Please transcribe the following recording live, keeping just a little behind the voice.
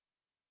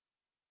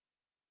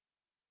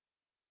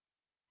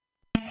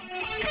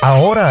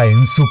Ahora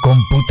en su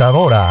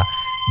computadora,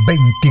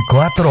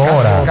 24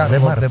 horas.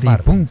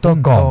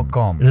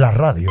 Demarty.com. La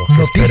radio,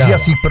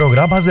 noticias y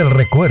programas del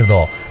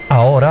recuerdo.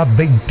 Ahora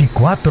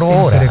 24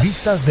 horas.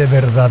 Entrevistas de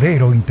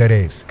verdadero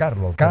interés.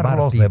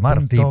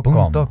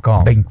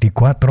 Demarty.com.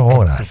 24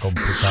 horas. Su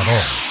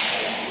computadora.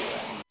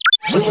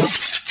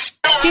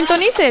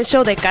 Sintonice el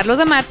show de Carlos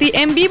Demarty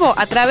en vivo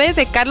a través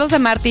de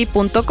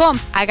carlosdemarty.com.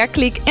 Haga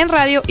clic en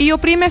radio y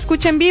oprime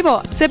escucha en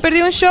vivo. ¿Se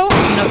perdió un show?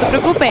 No se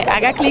preocupe,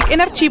 haga clic en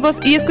archivos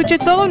y escuche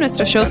todos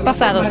nuestros shows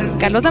pasados.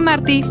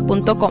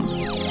 carlosdemarty.com.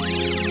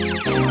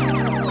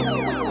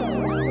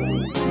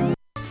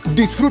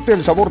 Disfrute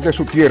el sabor de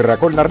su tierra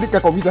con la rica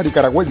comida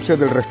nicaragüense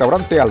del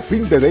restaurante Al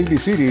Fin de Daly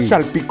City.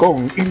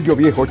 Salpicón, indio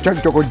viejo,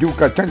 chancho con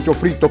yuca, chancho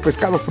frito,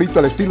 pescado frito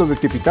al estilo de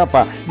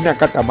Tipitapa,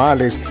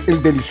 nacatamales,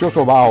 el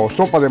delicioso bao,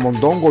 sopa de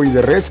mondongo y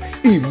de res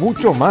y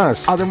mucho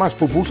más. Además,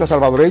 pupusas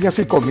salvadoreñas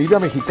y comida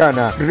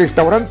mexicana.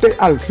 Restaurante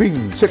Al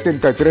Fin,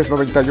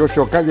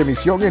 7398 Calle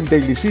Misión en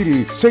Daly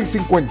City,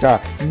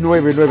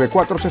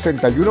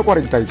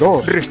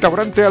 650-994-6142.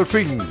 Restaurante Al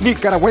Fin,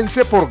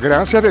 nicaragüense por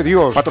gracia de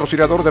Dios.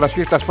 Patrocinador de las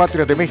Fiestas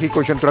Patrias de México y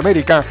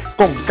Centroamérica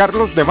con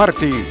Carlos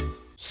Demarty.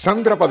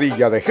 Sandra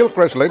Padilla de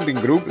Hillcrest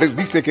Lending Group les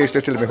dice que este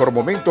es el mejor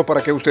momento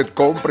para que usted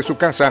compre su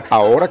casa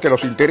ahora que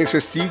los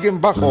intereses siguen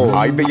bajos.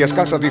 Hay bellas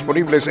casas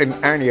disponibles en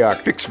Antioch,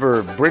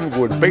 Pittsburgh,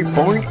 Brentwood, Bay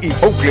Point y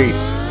Oakley.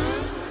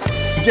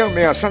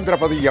 Llame a Sandra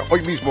Padilla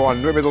hoy mismo al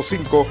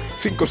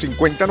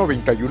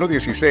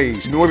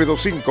 925-550-9116.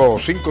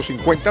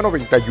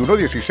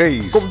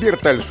 925-550-9116.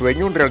 Convierta el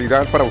sueño en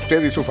realidad para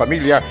usted y su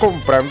familia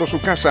comprando su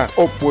casa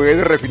o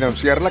puede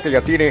refinanciar la que ya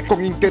tiene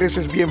con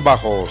intereses bien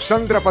bajos.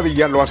 Sandra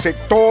Padilla lo hace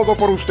todo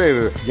por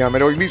usted.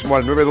 Llame hoy mismo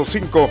al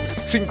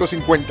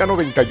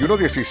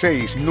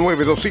 925-550-9116.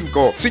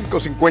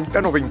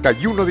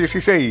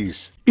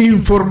 925-550-9116.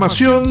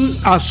 Información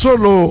a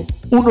solo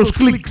unos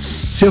clics.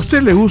 Si a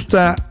usted le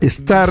gusta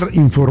estar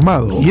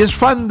informado y es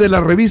fan de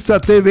la revista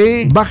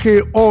TV,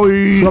 baje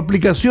hoy su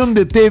aplicación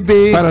de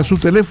TV para su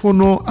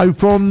teléfono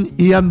iPhone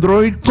y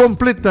Android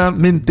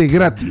completamente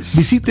gratis.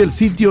 Visite el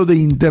sitio de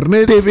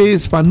internet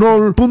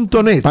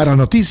tvespanol.net para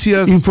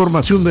noticias,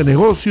 información de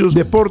negocios,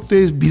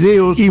 deportes,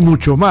 videos y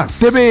mucho más.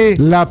 TV,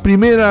 la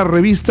primera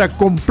revista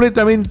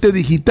completamente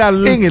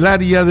digital en el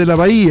área de la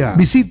Bahía.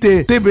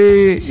 Visite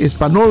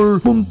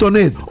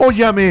tvespanol.net o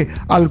llame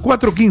al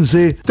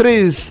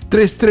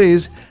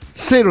 415-333-0601.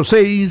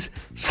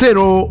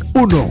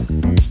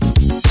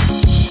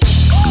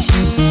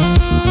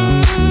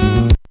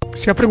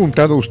 ¿Se ha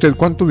preguntado usted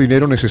cuánto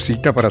dinero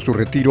necesita para su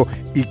retiro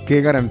y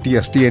qué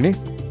garantías tiene?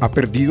 ¿Ha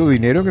perdido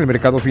dinero en el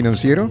mercado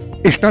financiero?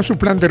 ¿Está su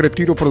plan de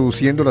retiro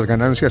produciendo las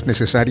ganancias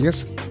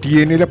necesarias?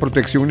 ¿Tiene la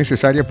protección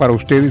necesaria para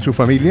usted y su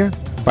familia?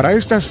 Para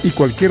estas y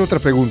cualquier otra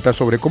pregunta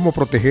sobre cómo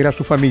proteger a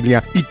su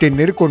familia y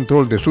tener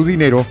control de su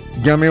dinero,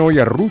 llame hoy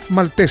a Ruth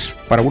Maltés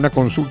para una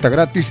consulta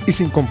gratis y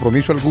sin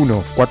compromiso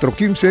alguno.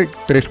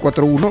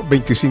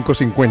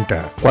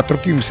 415-341-2550.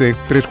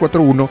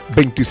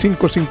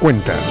 415-341-2550.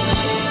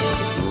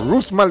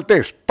 Ruth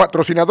Maltés,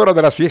 patrocinadora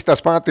de las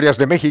Fiestas Patrias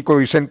de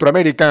México y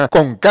Centroamérica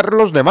con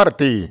Carlos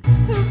Demarty.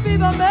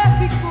 ¡Viva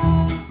México!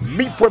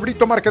 Mi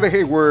pueblito Market de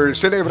Hayward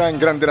celebra en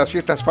grande las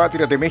Fiestas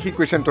Patrias de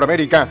México y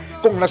Centroamérica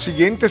con las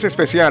siguientes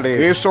especiales: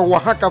 queso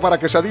Oaxaca para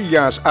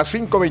quesadillas a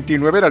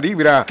 $5.29 la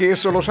libra,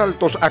 queso Los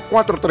Altos a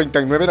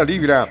 $4.39 la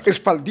libra,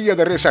 espaldilla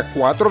de res a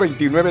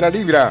 $4.29 la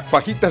libra,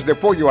 fajitas de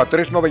pollo a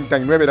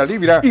 $3.99 la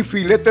libra y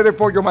filete de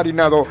pollo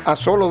marinado a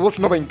solo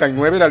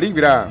 $2.99 la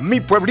libra.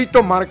 Mi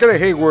pueblito Market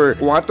de Hayward,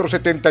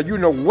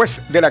 471 West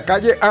de la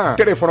calle A,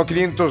 teléfono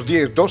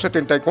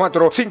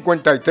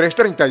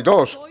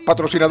 510-274-5332,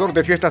 patrocinador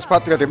de Fiestas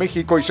Patrias de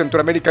México y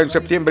Centroamérica en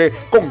septiembre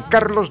con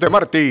Carlos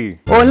Demarty.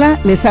 Hola,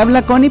 les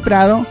habla Connie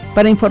Prado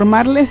para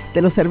informarles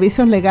de los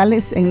servicios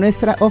legales en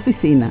nuestra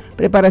oficina.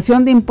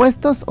 Preparación de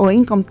impuestos o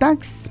income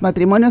tax,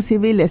 matrimonios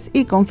civiles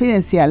y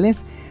confidenciales,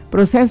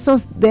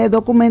 procesos de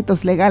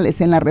documentos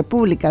legales en la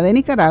República de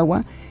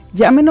Nicaragua.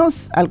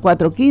 Llámenos al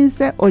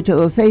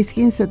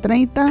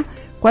 415-826-1530,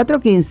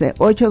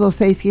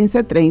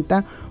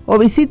 415-826-1530 o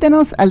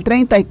visítenos al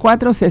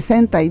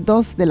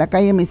 3462 de la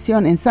calle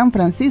Misión en San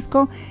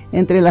Francisco,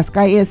 entre las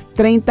calles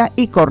 30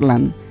 y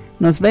Cortland.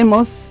 Nos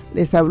vemos,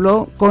 les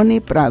habló Connie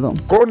Prado.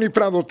 Connie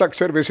Prado Tax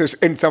Services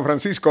en San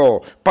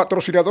Francisco,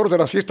 patrocinador de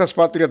las Fiestas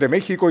Patrias de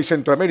México y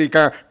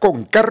Centroamérica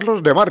con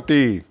Carlos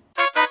Demarty.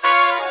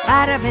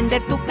 Para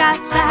vender tu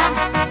casa,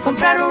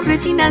 comprar o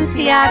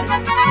refinanciar,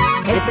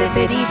 el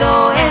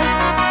preferido es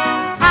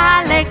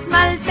Alex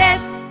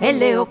Maltés. Él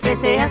le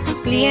ofrece a sus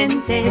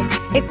clientes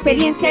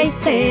experiencia y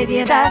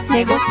seriedad.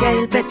 Negocia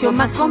el precio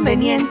más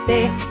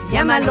conveniente.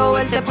 Llámalo,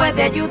 él te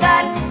puede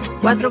ayudar.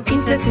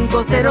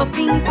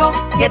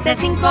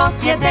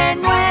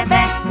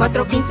 415-505-7579.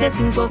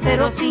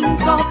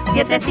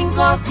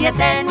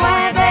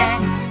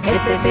 415-505-7579. El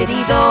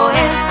preferido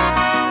es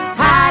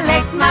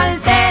Alex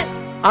Maltés.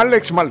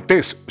 Alex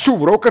Maltés, su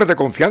broker de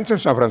confianza en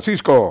San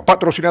Francisco,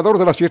 patrocinador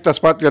de las Fiestas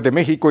Patrias de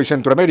México y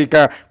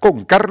Centroamérica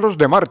con Carlos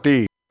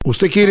Demarty.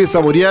 ¿Usted quiere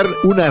saborear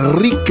una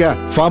rica,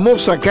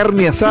 famosa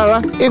carne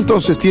asada?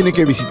 Entonces tiene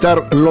que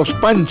visitar Los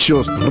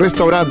Panchos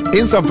Restaurant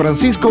en San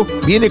Francisco.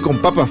 Viene con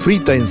papa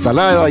frita,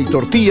 ensalada y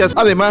tortillas.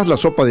 Además, la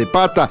sopa de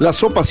pata, la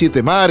sopa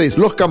siete mares,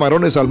 los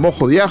camarones al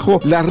mojo de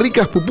ajo, las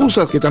ricas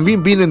pupusas que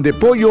también vienen de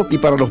pollo y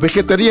para los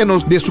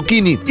vegetarianos de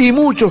zucchini. Y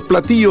muchos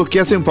platillos que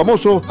hacen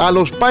famoso a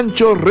Los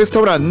Panchos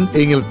Restaurant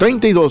en el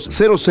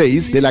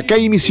 3206 de la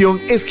calle Misión,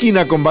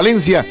 esquina con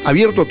Valencia.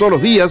 Abierto todos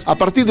los días a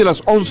partir de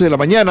las 11 de la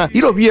mañana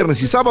y los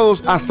viernes y sábados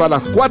hasta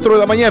las 4 de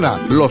la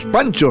mañana. Los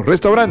Panchos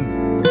Restaurant.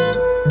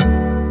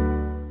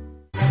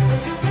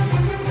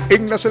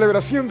 En la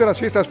celebración de las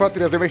fiestas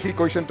patrias de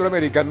México y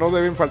Centroamérica no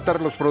deben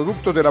faltar los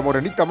productos de la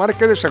Morenita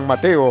Market de San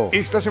Mateo.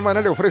 Esta semana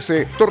le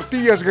ofrece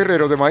tortillas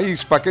Guerrero de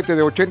maíz, paquete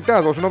de 80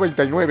 a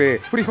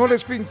 $2.99.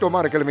 Frijoles Pinto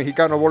Marca el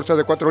Mexicano, bolsa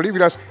de 4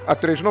 libras a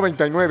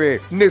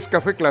 $3.99.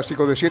 Nescafé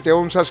Clásico de 7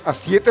 onzas a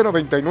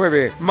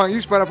 $7.99.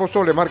 Maíz para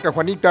pozole marca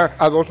Juanita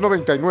a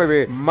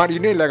 $2.99.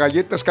 Marinela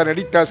galletas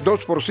canelitas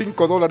 2 por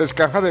 $5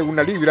 caja de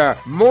 1 libra.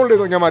 Mole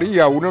Doña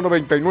María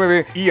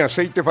 $1.99 y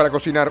aceite para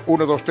cocinar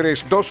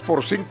 123 2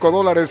 por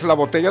 $5 la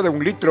botella de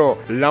 1 litro.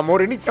 La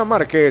Morenita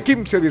Market,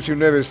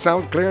 1519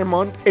 South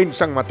Claremont en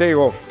San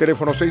Mateo.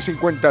 Teléfono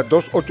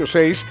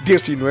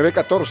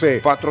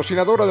 650-286-1914.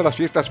 Patrocinadora de las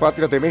fiestas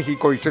patrias de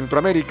México y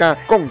Centroamérica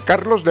con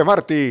Carlos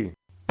Demarty.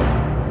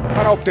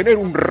 Para obtener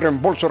un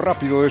reembolso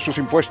rápido de sus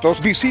impuestos,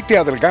 visite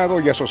a Delgado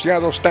y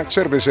Asociados Tax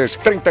Services,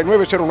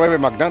 3909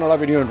 McDonald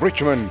Avenue en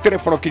Richmond,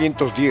 teléfono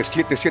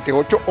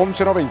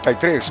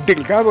 510-778-1193.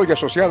 Delgado y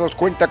Asociados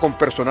cuenta con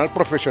personal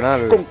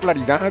profesional, con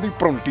claridad y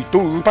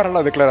prontitud para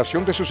la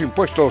declaración de sus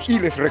impuestos y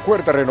les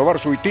recuerda renovar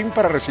su ITIN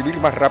para recibir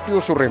más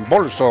rápido su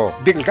reembolso.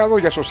 Delgado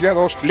y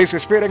Asociados les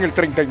espera en el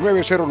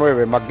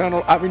 3909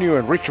 McDonald Avenue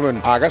en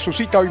Richmond. Haga su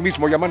cita hoy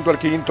mismo llamando al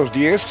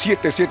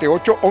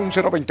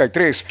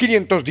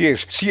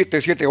 510-778-1193. 510-778-1193.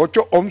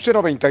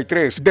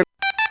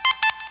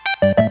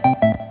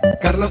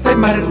 Carlos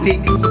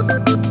Demarty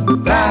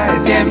trae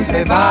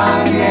siempre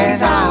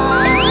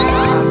variedad.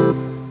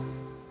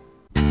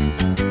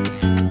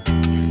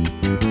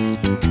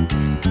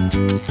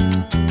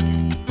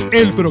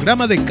 El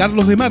programa de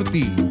Carlos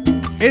Demarty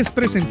es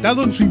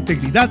presentado en su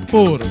integridad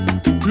por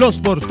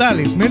Los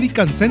Portales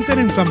Medical Center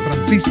en San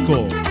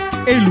Francisco,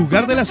 el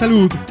lugar de la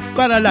salud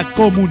para la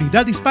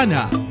comunidad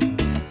hispana.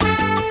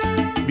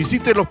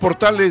 Visite Los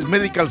Portales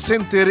Medical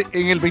Center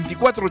en el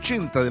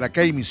 2480 de la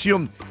calle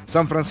Misión,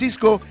 San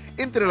Francisco,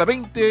 entre la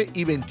 20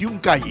 y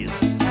 21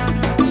 calles.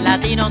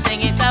 Latinos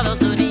en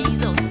Estados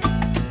Unidos,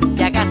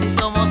 ya casi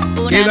somos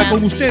una Queda nación.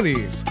 con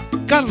ustedes,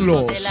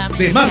 Carlos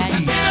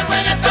Demarty. Latinos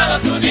en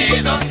Estados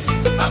Unidos,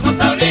 vamos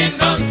a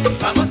unirnos,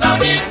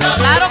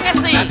 claro que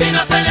sí.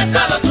 Latinos en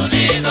Estados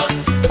Unidos.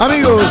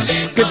 Amigos,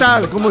 ¿qué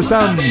tal? ¿Cómo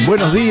están?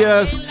 Buenos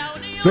días.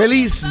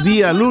 Feliz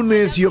día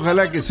lunes y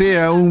ojalá que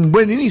sea un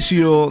buen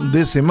inicio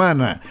de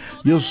semana.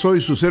 Yo soy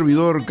su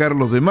servidor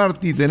Carlos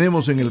Demarty.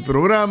 Tenemos en el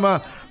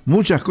programa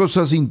muchas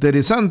cosas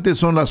interesantes.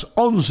 Son las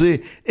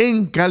 11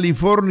 en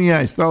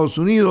California, Estados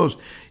Unidos.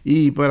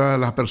 Y para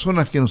las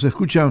personas que nos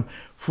escuchan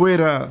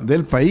fuera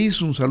del país,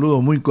 un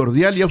saludo muy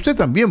cordial. Y a usted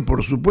también,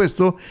 por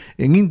supuesto,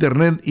 en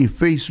Internet y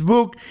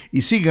Facebook.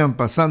 Y sigan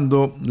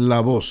pasando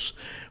la voz.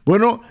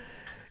 Bueno,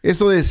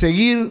 esto de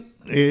seguir...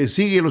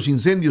 sigue los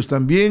incendios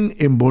también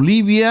en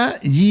Bolivia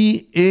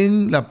y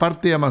en la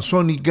parte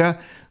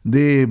amazónica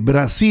de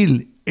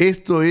Brasil.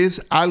 Esto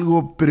es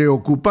algo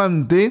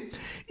preocupante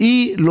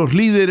y los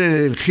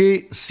líderes del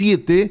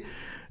G7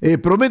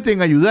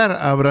 prometen ayudar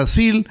a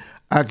Brasil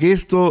a que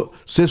esto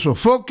se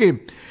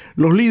sofoque.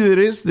 Los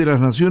líderes de las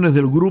naciones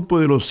del Grupo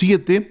de los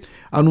 7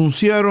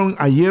 anunciaron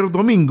ayer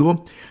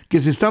domingo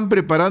que se están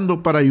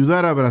preparando para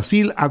ayudar a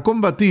Brasil a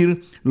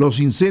combatir los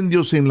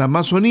incendios en la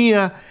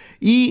Amazonía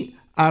y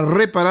a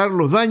reparar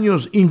los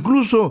daños,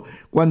 incluso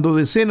cuando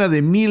decenas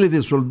de miles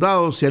de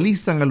soldados se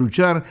alistan a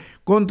luchar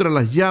contra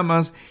las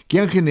llamas que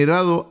han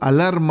generado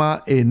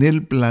alarma en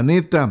el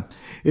planeta.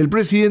 El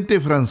presidente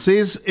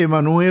francés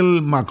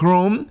Emmanuel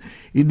Macron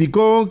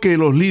indicó que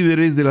los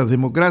líderes de las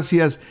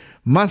democracias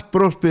más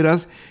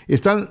prósperas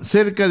están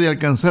cerca de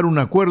alcanzar un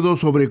acuerdo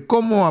sobre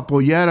cómo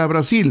apoyar a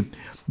Brasil.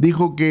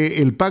 Dijo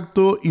que el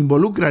pacto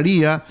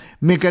involucraría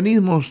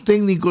mecanismos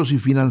técnicos y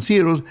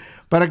financieros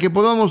para que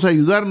podamos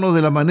ayudarnos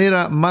de la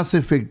manera más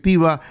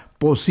efectiva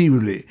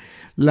posible.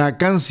 La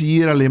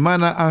canciller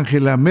alemana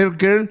Angela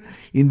Merkel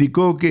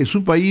indicó que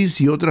su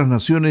país y otras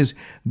naciones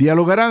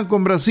dialogarán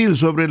con Brasil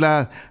sobre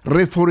la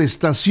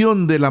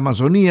reforestación de la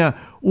Amazonía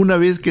una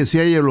vez que se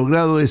haya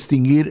logrado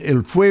extinguir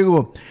el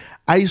fuego.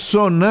 Hay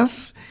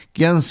zonas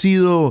que han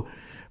sido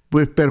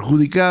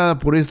perjudicadas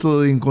por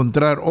esto de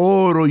encontrar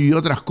oro y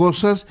otras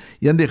cosas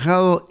y han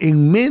dejado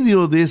en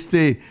medio de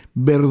este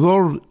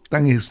verdor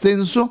tan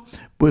extenso,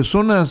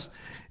 zonas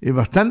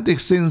bastante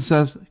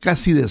extensas,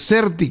 casi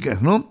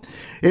desérticas, ¿no?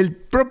 El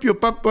propio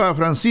Papa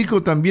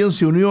Francisco también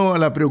se unió a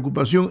la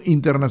preocupación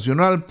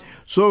internacional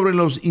sobre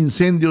los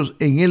incendios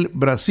en el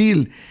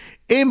Brasil.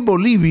 En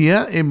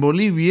Bolivia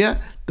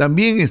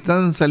también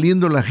están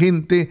saliendo la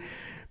gente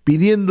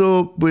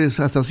pidiendo pues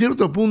hasta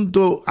cierto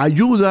punto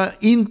ayuda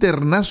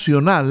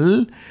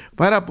internacional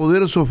para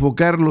poder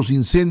sofocar los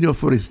incendios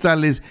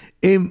forestales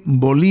en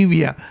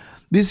Bolivia.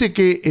 Dice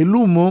que el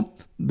humo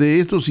de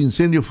estos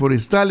incendios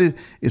forestales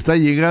está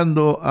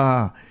llegando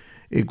a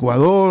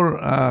Ecuador,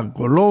 a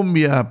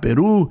Colombia, a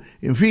Perú,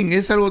 en fin,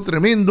 es algo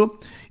tremendo.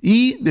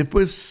 Y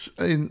después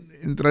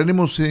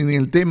entraremos en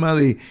el tema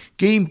de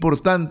qué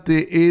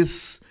importante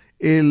es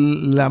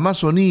la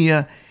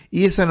Amazonía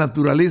y esa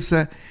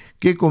naturaleza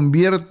que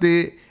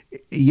convierte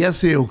y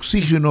hace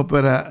oxígeno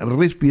para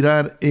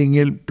respirar en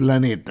el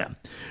planeta.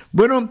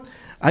 Bueno,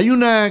 hay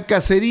una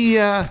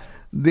cacería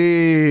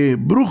de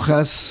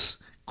brujas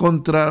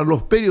contra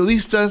los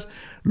periodistas,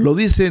 lo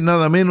dice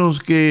nada menos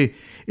que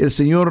el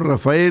señor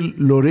Rafael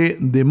Loré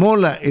de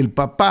Mola, el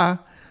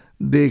papá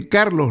de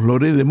Carlos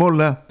Loré de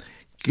Mola,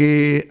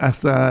 que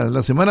hasta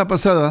la semana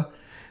pasada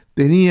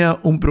tenía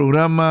un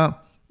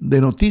programa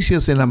de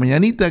noticias en la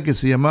mañanita que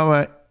se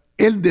llamaba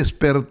El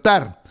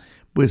Despertar.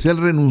 Pues él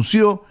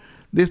renunció,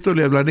 de esto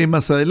le hablaré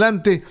más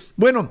adelante.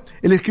 Bueno,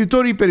 el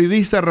escritor y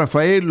periodista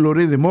Rafael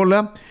Loré de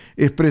Mola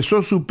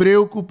expresó su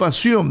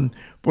preocupación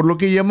por lo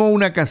que llamó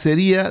una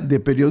cacería de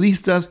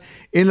periodistas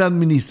en la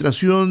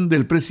administración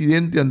del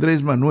presidente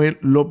Andrés Manuel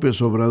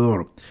López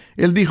Obrador.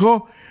 Él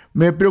dijo: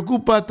 me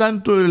preocupa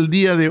tanto el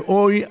día de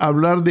hoy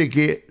hablar de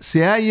que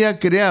se haya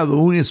creado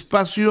un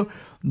espacio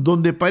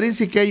donde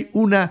parece que hay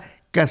una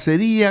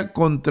cacería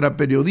contra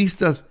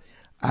periodistas.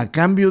 ¿A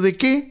cambio de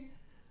qué?,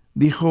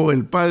 dijo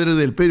el padre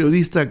del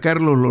periodista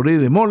Carlos Loré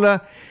de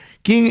Mola,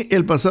 quien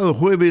el pasado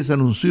jueves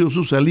anunció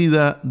su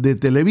salida de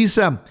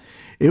Televisa.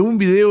 En un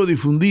video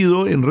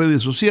difundido en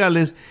redes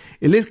sociales,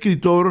 el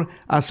escritor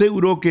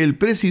aseguró que el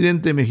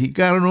presidente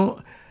mexicano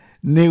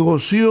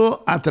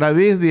negoció a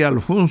través de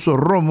Alfonso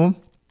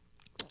Romo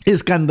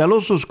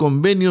escandalosos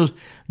convenios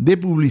de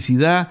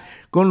publicidad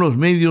con los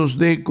medios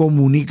de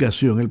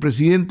comunicación. El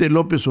presidente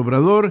López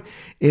Obrador,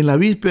 en la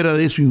víspera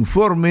de su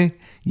informe,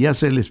 ya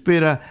se le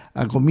espera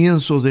a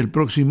comienzos del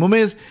próximo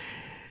mes,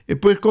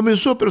 pues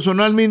comenzó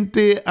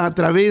personalmente a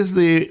través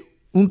de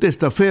un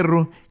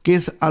testaferro que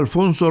es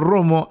Alfonso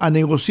Romo a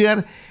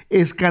negociar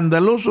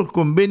escandalosos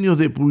convenios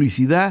de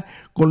publicidad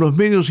con los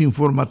medios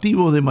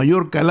informativos de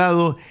mayor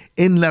calado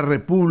en la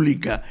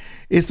República.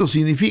 Esto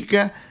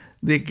significa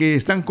de que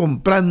están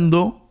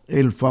comprando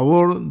el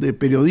favor de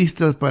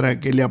periodistas para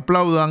que le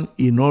aplaudan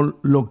y no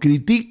lo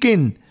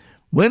critiquen.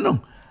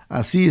 Bueno,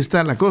 así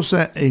está la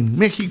cosa en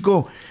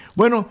México.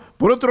 Bueno,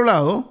 por otro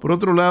lado,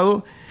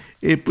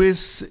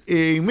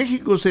 en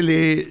México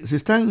se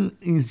están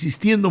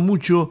insistiendo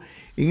mucho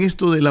en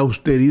esto de la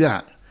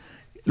austeridad.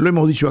 Lo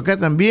hemos dicho acá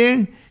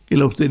también, que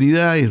la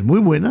austeridad es muy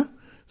buena,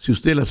 si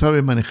usted la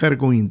sabe manejar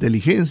con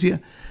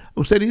inteligencia.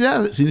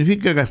 Austeridad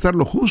significa gastar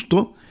lo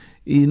justo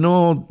y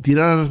no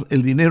tirar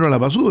el dinero a la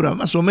basura,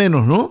 más o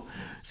menos, ¿no?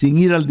 Sin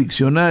ir al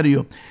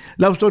diccionario.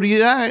 La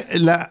austeridad,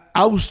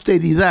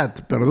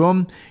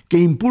 que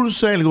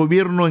impulsa el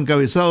gobierno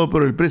encabezado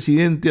por el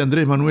presidente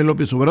Andrés Manuel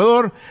López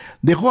Obrador,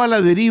 dejó a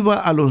la deriva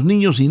a los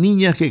niños y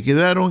niñas que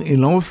quedaron en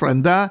la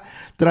orfandad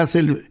tras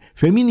el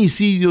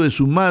feminicidio de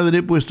su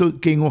madre, puesto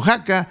que en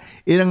Oaxaca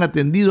eran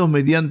atendidos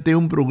mediante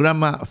un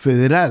programa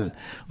federal.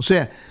 O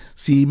sea,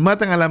 si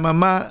matan a la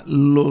mamá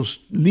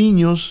los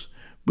niños,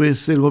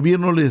 pues el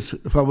gobierno les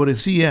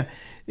favorecía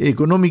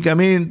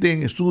económicamente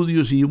en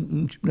estudios y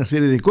una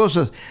serie de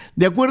cosas.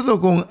 De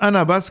acuerdo con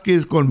Ana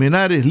Vázquez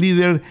Colmenares,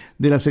 líder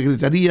de la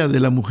Secretaría de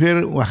la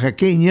Mujer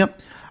oaxaqueña,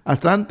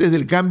 hasta antes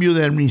del cambio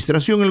de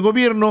administración, el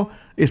gobierno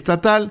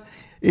estatal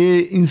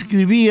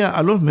inscribía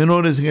a los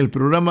menores en el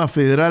programa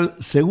federal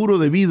Seguro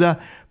de Vida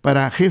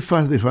para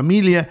jefas de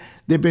familia,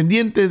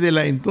 dependientes de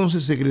la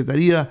entonces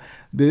Secretaría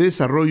de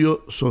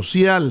Desarrollo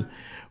Social.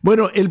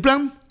 Bueno, el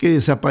plan que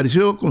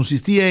desapareció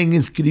consistía en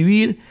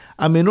inscribir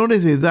a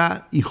menores de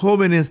edad y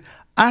jóvenes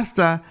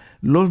hasta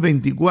los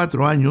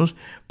 24 años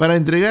para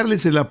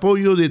entregarles el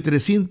apoyo de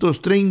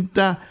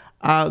 330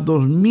 a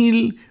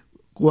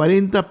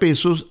 2.040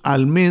 pesos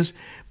al mes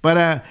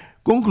para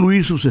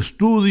concluir sus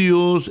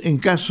estudios en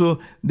caso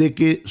de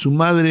que su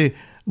madre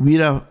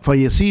hubiera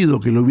fallecido,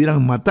 que lo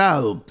hubieran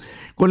matado.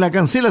 Con la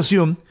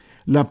cancelación,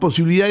 la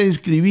posibilidad de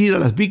inscribir a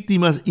las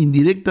víctimas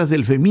indirectas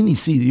del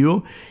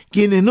feminicidio,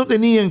 quienes no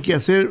tenían que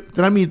hacer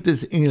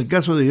trámites en el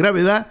caso de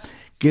gravedad,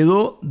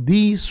 quedó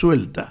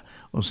disuelta.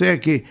 O sea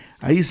que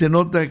ahí se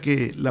nota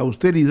que la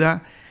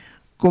austeridad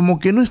como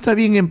que no está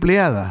bien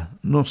empleada.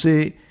 No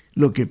sé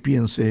lo que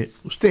piense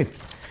usted.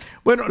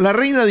 Bueno, la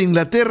reina de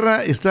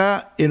Inglaterra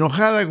está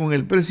enojada con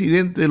el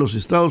presidente de los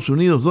Estados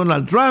Unidos,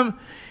 Donald Trump,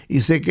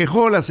 y se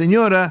quejó la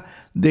señora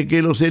de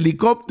que los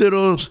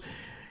helicópteros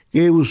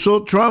que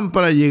usó Trump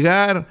para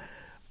llegar,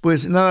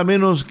 pues nada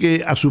menos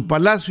que a su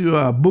palacio,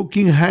 a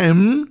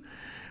Buckingham,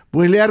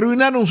 pues le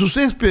arruinaron sus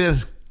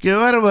céspedes. ¡Qué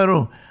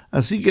bárbaro!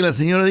 Así que la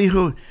señora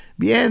dijo: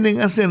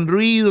 vienen, hacen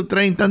ruido,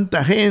 traen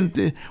tanta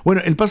gente.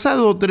 Bueno, el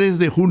pasado 3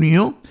 de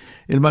junio,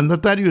 el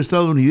mandatario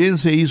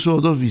estadounidense hizo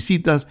 2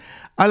 visitas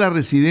a la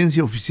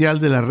residencia oficial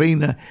de la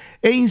reina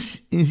e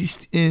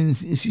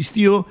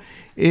insistió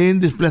en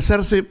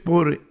desplazarse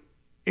por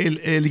el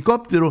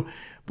helicóptero,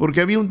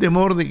 porque había un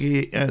temor de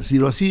que si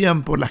lo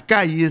hacían por las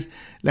calles,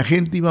 la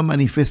gente iba a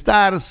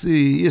manifestarse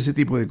y ese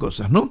tipo de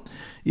cosas, ¿no?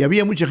 Y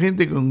había mucha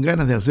gente con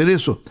ganas de hacer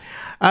eso.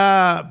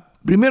 A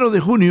 1 de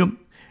junio,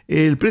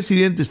 el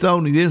presidente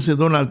estadounidense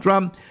Donald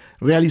Trump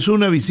realizó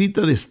una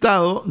visita de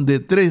Estado de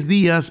 3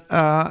 días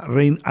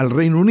al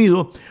Reino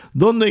Unido,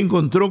 donde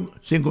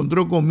se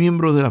encontró con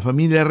miembros de la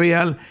familia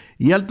real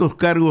y altos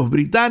cargos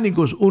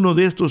británicos. Uno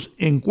de estos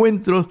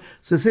encuentros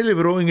se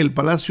celebró en el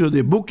Palacio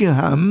de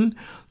Buckingham,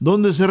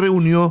 donde se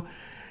reunió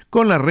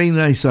con la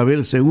reina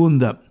Isabel II.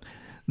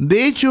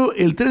 De hecho,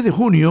 el 3 de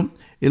junio,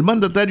 el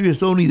mandatario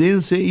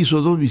estadounidense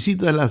hizo 2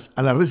 visitas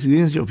a la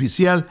residencia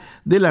oficial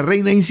de la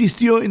reina e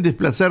insistió en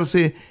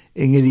desplazarse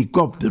en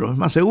helicóptero. Es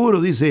más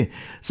seguro, dice.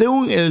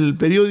 Según el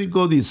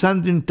periódico The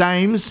Sunday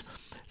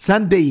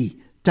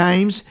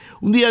Times,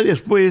 un día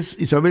después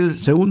Isabel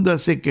II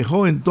se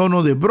quejó en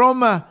tono de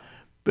broma,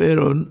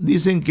 pero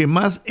dicen que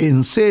más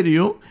en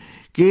serio,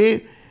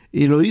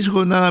 y lo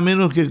dijo nada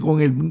menos que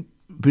con el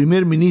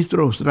primer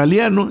ministro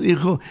australiano.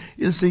 Dijo,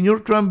 el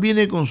señor Trump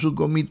viene con su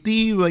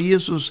comitiva y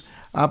esos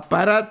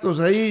aparatos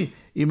ahí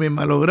y me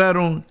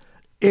malograron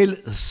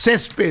el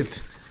césped.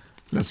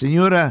 La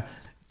señora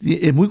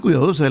es muy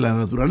cuidadosa de la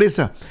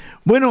naturaleza.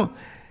 Bueno,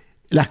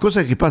 las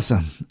cosas que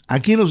pasan.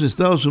 Aquí en los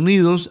Estados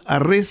Unidos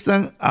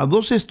arrestan a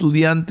 2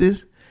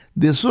 estudiantes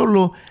de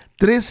solo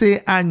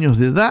 13 años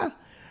de edad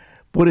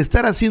por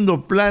estar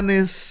haciendo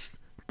planes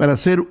para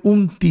hacer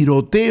un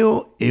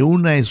tiroteo en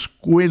una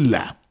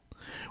escuela.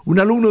 Un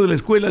alumno de la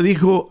escuela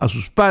dijo a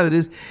sus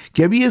padres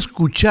que había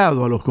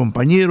escuchado a los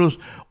compañeros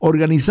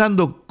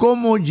organizando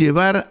cómo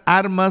llevar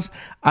armas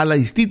a la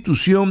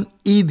institución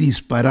y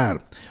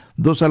disparar.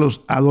 2 a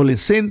los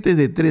adolescentes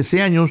de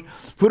 13 años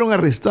fueron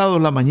arrestados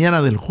la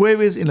mañana del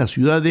jueves en la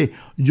ciudad de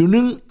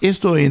Juneau,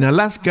 esto en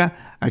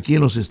Alaska, aquí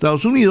en los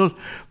Estados Unidos,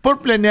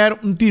 por planear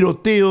un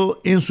tiroteo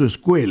en su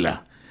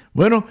escuela.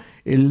 Bueno,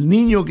 el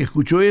niño que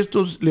escuchó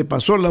esto le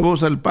pasó la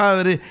voz al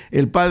padre,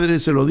 el padre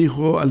se lo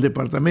dijo al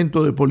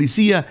departamento de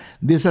policía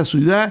de esa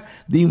ciudad.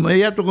 De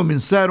inmediato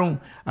comenzaron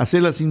a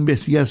hacer las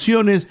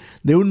investigaciones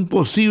de una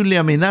posible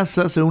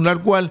amenaza según la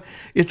cual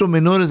estos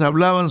menores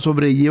hablaban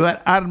sobre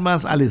llevar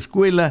armas a la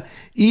escuela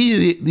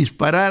y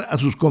disparar a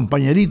sus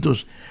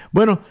compañeritos.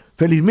 Bueno,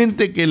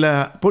 felizmente que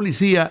la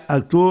policía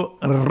actuó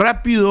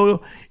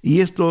rápido y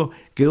esto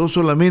quedó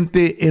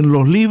solamente en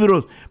los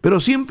libros,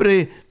 pero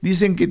siempre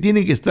dicen que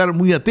tienen que estar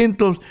muy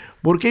atentos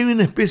porque hay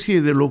una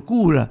especie de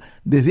locura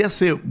desde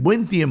hace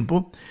buen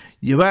tiempo,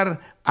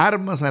 llevar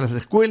armas a las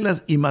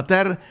escuelas y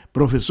matar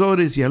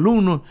profesores y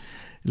alumnos.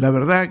 La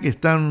verdad que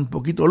están un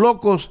poquito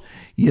locos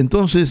y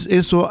entonces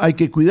eso hay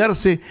que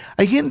cuidarse.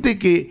 Hay gente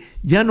que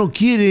ya no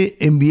quiere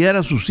enviar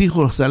a sus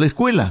hijos a la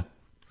escuela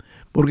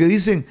porque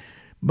dicen,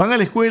 van a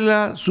la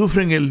escuela,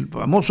 sufren el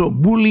famoso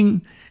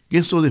bullying, que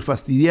es eso de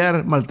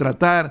fastidiar,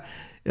 maltratar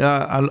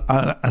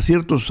a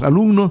ciertos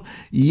alumnos,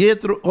 y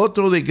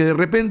otro de que de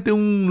repente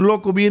un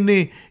loco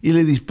viene y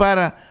le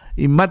dispara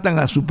y matan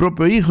a su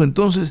propio hijo.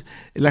 Entonces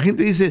la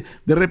gente dice,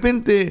 de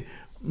repente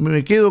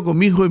me quedo con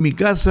mi hijo en mi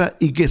casa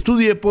y que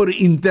estudie por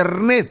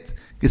internet,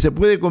 que se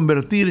puede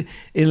convertir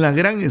en la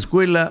gran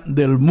escuela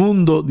del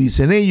mundo,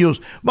 dicen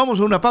ellos. Vamos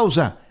a una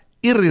pausa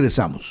y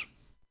regresamos.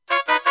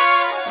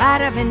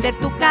 Para vender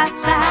tu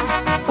casa,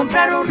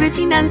 comprar o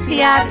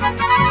refinanciar,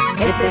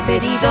 el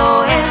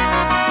preferido es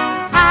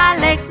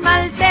Alex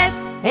Maltés.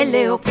 Él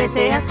le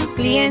ofrece a sus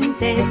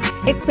clientes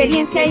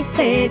experiencia y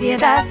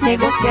seriedad.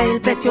 Negocia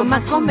el precio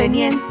más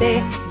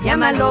conveniente.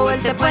 Llámalo,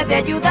 él te puede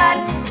ayudar.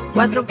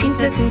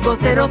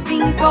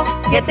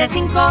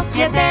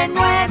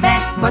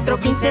 415-505-7579.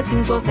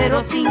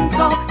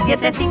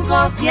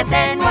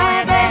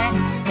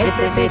 415-505-7579. El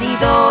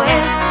preferido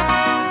es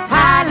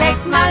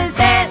Alex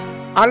Maltés.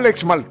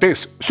 Alex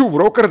Maltés, su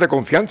broker de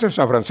confianza en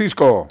San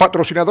Francisco,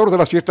 patrocinador de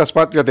las Fiestas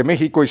Patrias de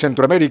México y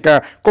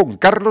Centroamérica, con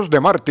Carlos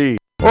Demarty.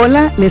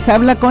 Hola, les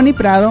habla Connie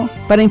Prado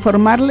para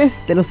informarles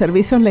de los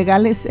servicios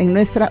legales en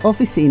nuestra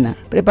oficina.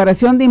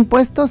 Preparación de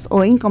impuestos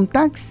o income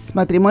tax,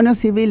 matrimonios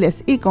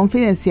civiles y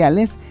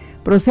confidenciales,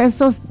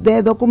 procesos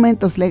de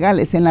documentos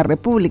legales en la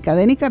República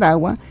de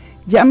Nicaragua.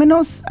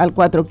 Llámenos al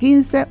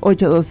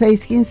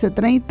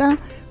 415-826-1530,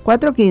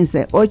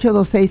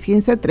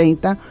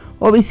 415-826-1530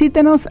 o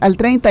visítenos al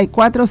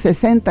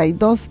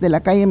 3462 de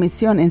la calle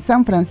Misión en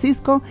San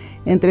Francisco,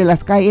 entre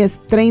las calles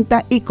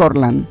 30 y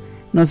Cortland.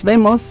 Nos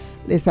vemos,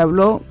 les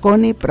habló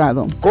Connie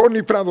Prado.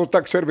 Connie Prado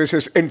Tax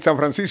Services en San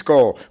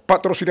Francisco,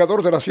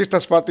 patrocinador de las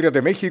Fiestas Patrias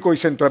de México y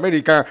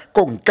Centroamérica,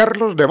 con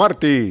Carlos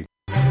Demarty.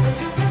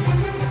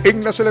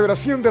 En la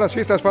celebración de las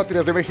Fiestas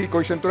Patrias de México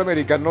y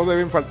Centroamérica no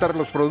deben faltar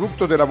los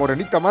productos de la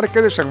Morenita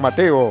Market de San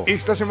Mateo.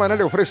 Esta semana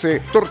le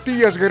ofrece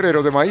tortillas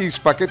Guerrero de maíz,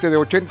 paquete de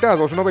 80 a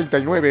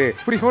 $2.99,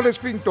 frijoles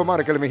Pinto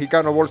Marca el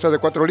Mexicano, bolsa de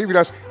 4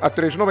 libras a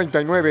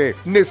 $3.99,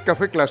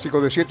 Nescafé Clásico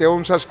de 7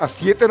 onzas a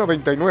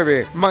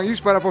 $7.99,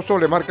 maíz para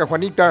pozole marca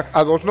Juanita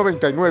a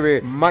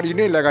 $2.99,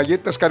 Marinela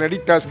galletas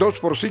Canelitas 2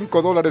 por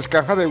 $5,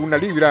 caja de 1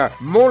 libra,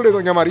 mole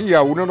Doña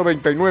María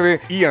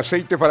 $1.99 y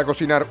aceite para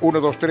cocinar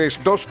 123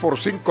 2 por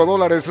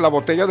 $5 $5 la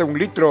botella de 1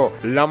 litro.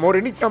 La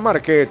Morenita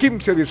Market,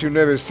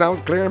 1519 South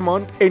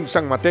Claremont en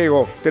San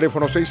Mateo.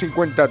 Teléfono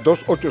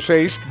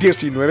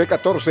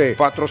 650-286-1914.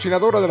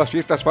 Patrocinadora de las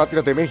Fiestas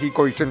Patrias de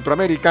México y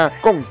Centroamérica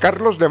con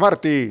Carlos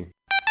Demarty.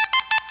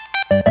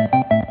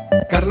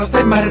 Carlos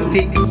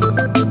Demarty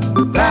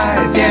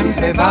trae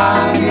siempre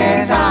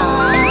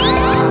variedad.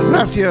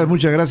 Gracias,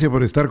 muchas gracias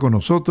por estar con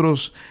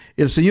nosotros.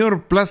 El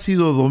señor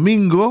Plácido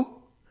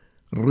Domingo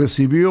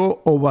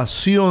recibió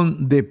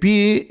ovación de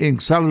pie en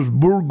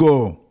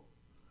Salzburgo,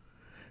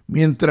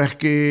 mientras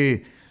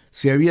que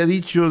se había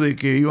dicho de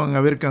que iban a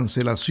haber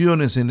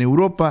cancelaciones en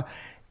Europa.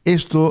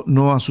 Esto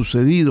no ha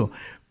sucedido,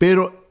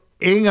 pero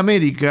en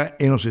América,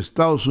 en los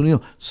Estados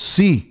Unidos,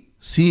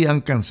 sí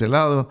han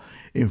cancelado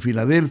en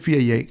Filadelfia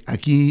y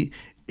aquí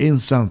en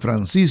San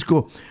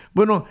Francisco.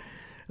 Bueno,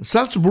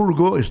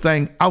 Salzburgo está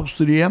en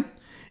Austria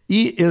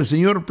y el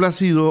señor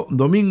Plácido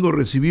Domingo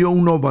recibió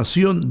una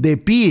ovación de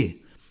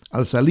pie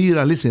al salir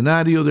al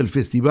escenario del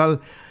festival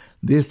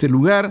de este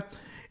lugar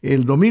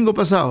el domingo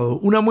pasado,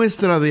 una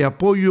muestra de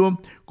apoyo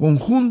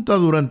conjunta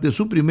durante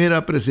su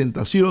primera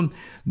presentación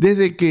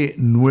desde que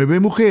 9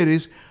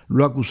 mujeres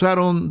lo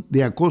acusaron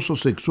de acoso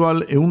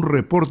sexual en un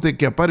reporte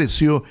que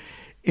apareció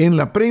en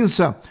la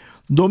prensa.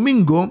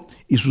 Domingo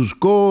y sus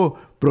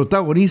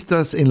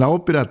coprotagonistas en la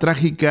ópera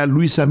trágica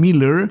Luisa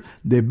Miller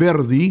de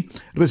Verdi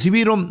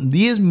recibieron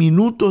 10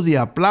 minutos de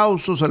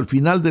aplausos al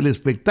final del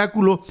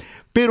espectáculo,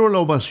 pero la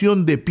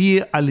ovación de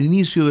pie al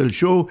inicio del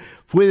show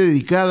fue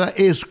dedicada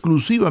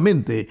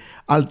exclusivamente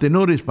al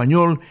tenor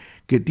español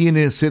que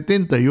tiene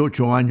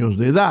 78 años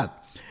de edad.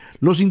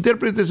 Los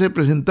intérpretes se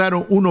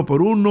presentaron uno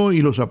por uno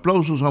y los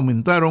aplausos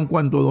aumentaron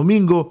cuando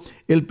Domingo,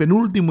 el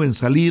penúltimo en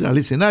salir al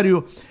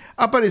escenario,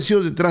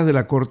 apareció detrás de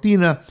la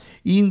cortina,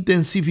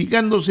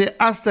 intensificándose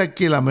hasta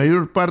que la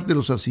mayor parte de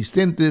los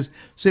asistentes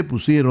se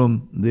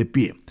pusieron de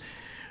pie.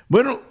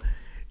 Bueno,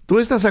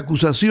 todas estas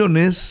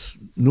acusaciones,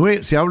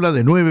 se habla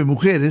de 9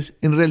 mujeres,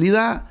 en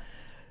realidad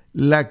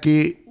la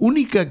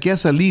única que ha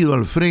salido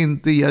al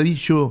frente y ha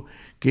dicho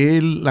que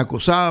él la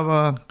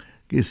acosaba,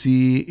 que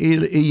si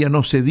ella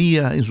no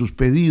cedía en sus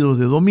pedidos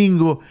de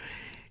Domingo,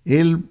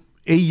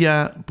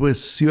 ella pues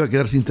se iba a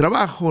quedar sin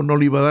trabajo, no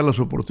le iba a dar las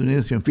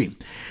oportunidades, en fin.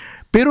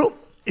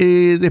 Pero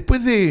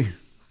después de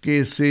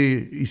que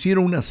se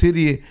hicieron una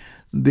serie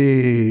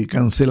de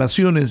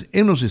cancelaciones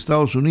en los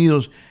Estados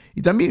Unidos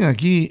y también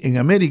aquí en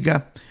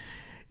América,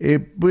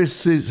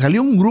 pues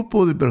salió un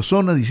grupo de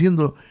personas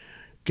diciendo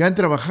que han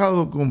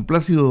trabajado con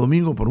Plácido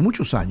Domingo por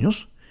muchos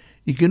años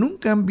y que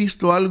nunca han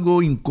visto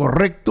algo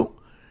incorrecto,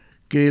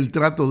 que el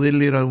trato de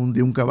él era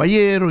de un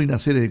caballero y una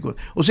serie de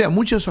cosas. O sea,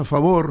 muchas a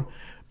favor,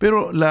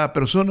 pero la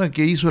persona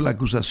que hizo la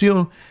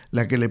acusación,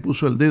 la que le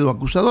puso el dedo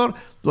acusador,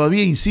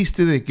 todavía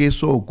insiste de que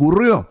eso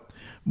ocurrió.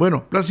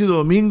 Bueno, Plácido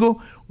Domingo,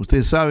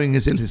 ustedes saben,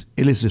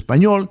 él es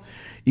español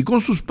y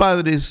con sus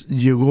padres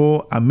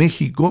llegó a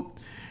México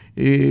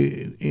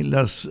en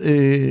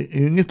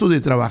esto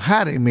de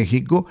trabajar en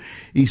México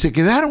y se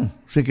quedaron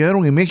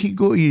en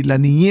México, y la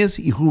niñez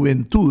y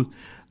juventud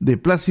de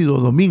Plácido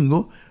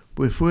Domingo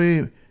pues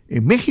fue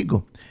en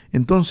México.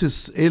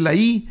 Entonces él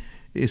ahí,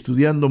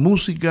 estudiando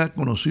música,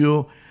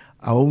 conoció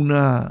a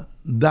una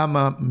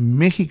dama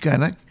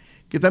mexicana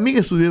que también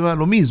estudiaba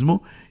lo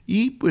mismo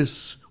y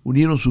pues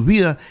unieron sus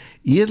vidas,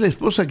 y es la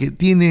esposa que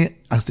tiene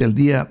hasta el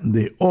día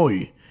de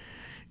hoy.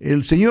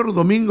 El señor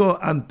Domingo,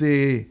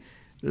 ante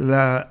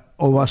la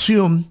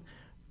ovación,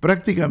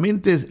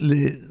 prácticamente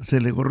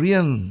se le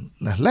corrían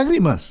las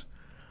lágrimas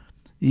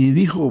y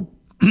dijo: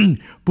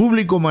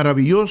 público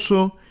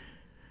maravilloso,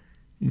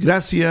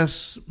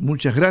 gracias,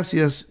 muchas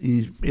gracias,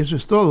 y eso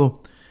es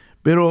todo.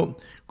 Pero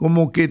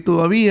como que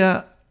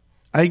todavía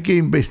hay que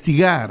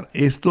investigar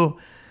esto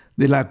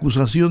de la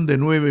acusación de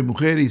 9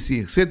 mujeres y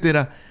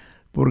etcétera,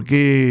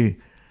 porque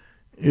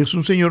es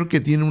un señor que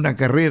tiene una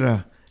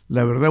carrera,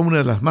 la verdad, una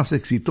de las más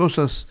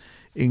exitosas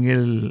en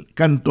el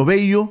canto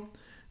bello,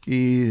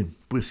 y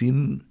pues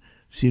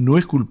si no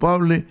es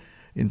culpable,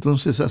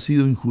 entonces ha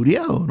sido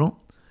injuriado,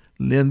 ¿no?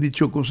 Le han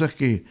dicho cosas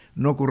que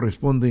no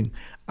corresponden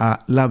a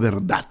la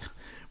verdad.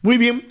 Muy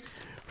bien,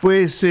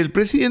 pues el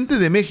presidente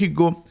de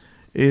México,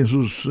 en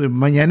sus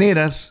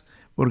mañaneras,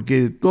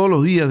 porque todos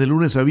los días de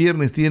lunes a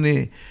viernes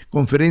tiene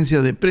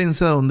conferencias de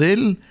prensa donde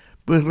él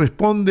pues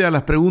responde a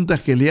las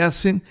preguntas que le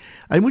hacen.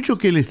 Hay muchos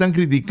que le están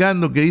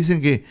criticando, que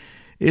dicen que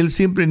él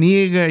siempre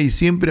niega y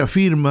siempre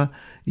afirma,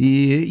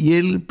 y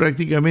él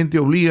prácticamente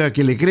obliga a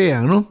que le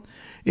crean, ¿no?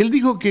 Él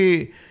dijo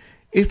que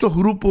estos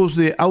grupos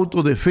de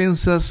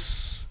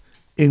autodefensas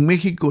en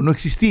México no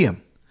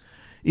existían,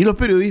 y los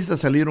periodistas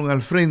salieron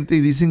al frente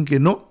y dicen que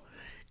no,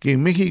 que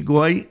en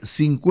México hay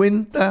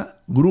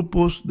 50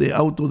 grupos de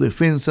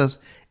autodefensas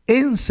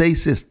en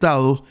 6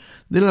 estados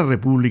de la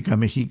República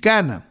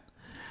Mexicana.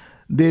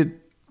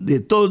 Del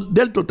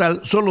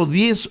total, solo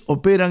 10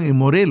 operan en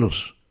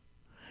Morelos,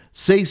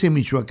 6 en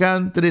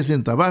Michoacán, 3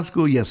 en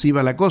Tabasco, y así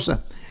va la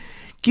cosa.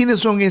 ¿Quiénes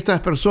son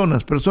estas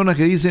personas? Personas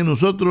que dicen: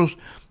 nosotros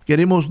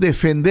queremos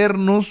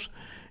defendernos,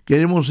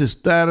 queremos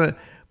estar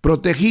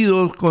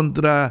protegidos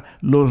contra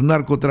los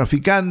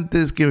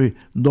narcotraficantes que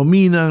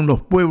dominan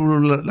los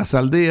pueblos, las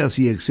aldeas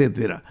y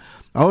etcétera.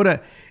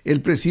 Ahora,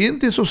 el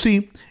presidente, eso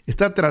sí,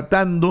 está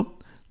tratando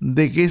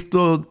de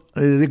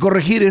de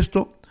corregir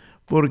esto,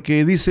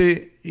 porque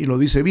dice, y lo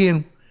dice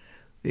bien,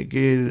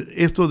 que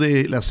esto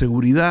de la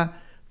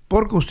seguridad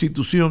por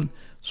constitución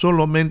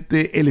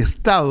solamente el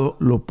Estado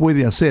lo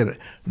puede hacer,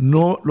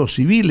 no los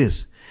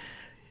civiles.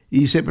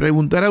 Y se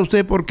preguntará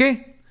usted por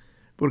qué.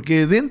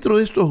 Porque dentro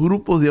de estos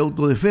grupos de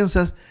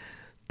autodefensas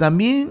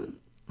también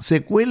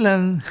se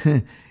cuelan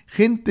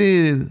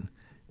gente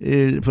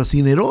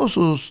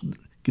fascinerosos,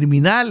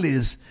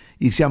 criminales,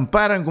 y se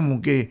amparan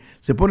como que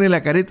se pone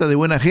la careta de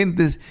buenas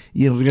gentes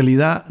y en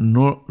realidad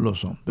no lo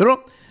son.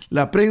 Pero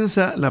la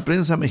prensa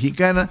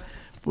mexicana,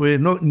 pues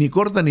no, ni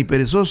corta ni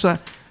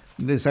perezosa,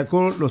 le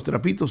sacó los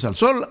trapitos al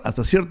sol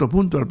hasta cierto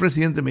punto al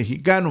presidente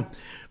mexicano.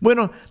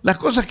 Bueno, las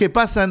cosas que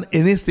pasan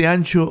en este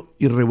ancho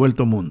y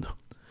revuelto mundo.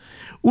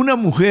 Una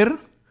mujer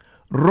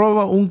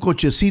roba un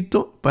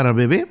cochecito para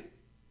bebé,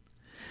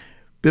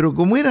 pero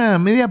como era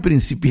media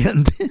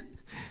principiante,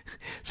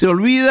 se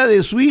olvida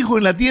de su hijo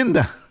en la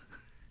tienda.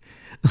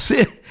 O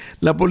sea,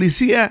 la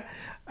policía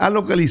ha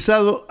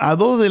localizado a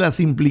 2 de las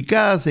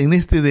implicadas en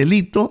este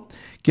delito,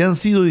 que han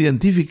sido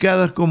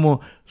identificadas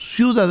como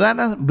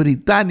ciudadanas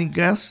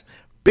británicas,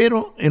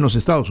 pero en los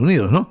Estados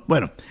Unidos, ¿no?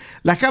 Bueno,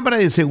 las cámaras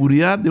de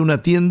seguridad de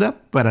una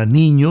tienda para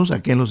niños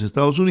aquí en los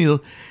Estados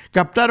Unidos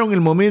captaron el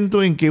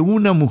momento en que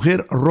una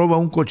mujer roba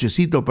un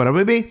cochecito para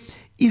bebé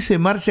y se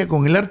marcha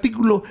con el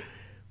artículo,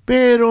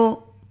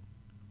 pero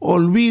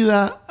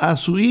olvida a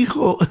su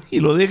hijo y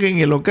lo deja en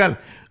el local.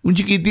 Un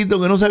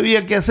chiquitito que no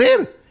sabía qué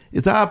hacer,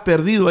 estaba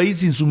perdido ahí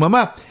sin su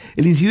mamá.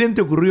 El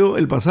incidente ocurrió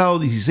el pasado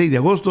 16 de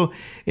agosto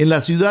en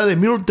la ciudad de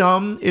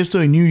Middletown,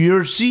 esto en New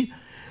Jersey.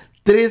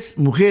 3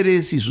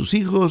 mujeres y sus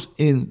hijos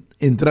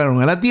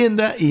entraron a la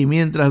tienda y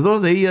mientras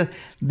 2 de ellas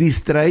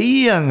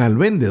distraían al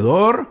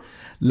vendedor,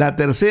 la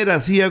tercera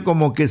hacía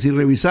como que si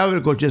revisaba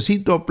el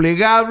cochecito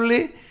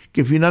plegable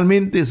que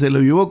finalmente se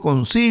lo llevó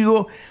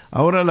consigo.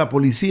 Ahora la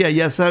policía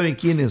ya sabe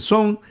quiénes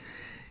son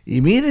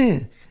y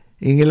mire,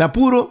 en el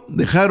apuro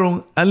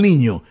dejaron al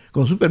niño.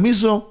 Con su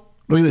permiso,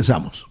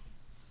 regresamos.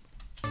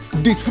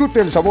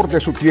 Disfrute el sabor de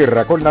su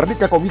tierra con la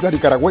rica comida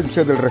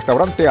nicaragüense del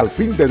restaurante Al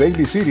Fin de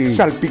Daly City.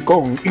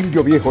 Salpicón,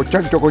 indio viejo,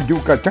 chancho con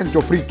yuca,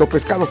 chancho frito,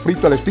 pescado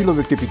frito al estilo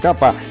de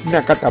Tipitapa,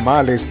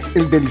 nacatamales,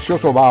 el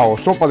delicioso bao,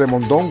 sopa de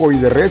mondongo y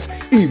de res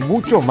y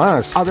mucho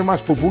más.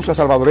 Además, pupusas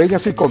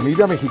salvadoreñas y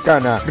comida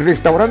mexicana.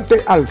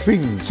 Restaurante Al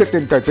Fin,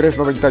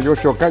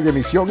 7398 Calle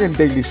Misión en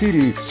Daly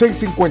City,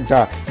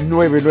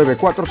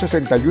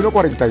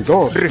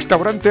 650-994-6142.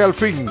 Restaurante Al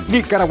Fin,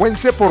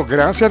 nicaragüense por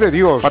gracia de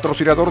Dios.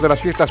 Patrocinador de las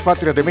fiestas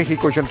patrias de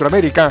México y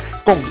Centroamérica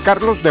con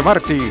Carlos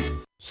Demarty.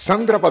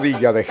 Sandra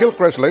Padilla de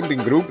Hillcrest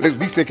Lending Group les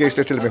dice que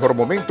este es el mejor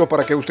momento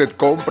para que usted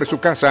compre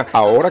su casa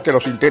ahora que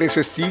los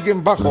intereses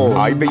siguen bajos.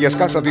 Hay bellas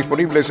casas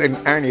disponibles en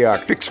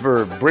Antioch,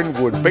 Pittsburgh,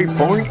 Brentwood, Bay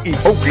Point y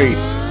Oakley.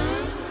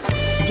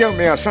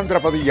 Llame a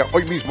Sandra Padilla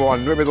hoy mismo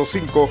al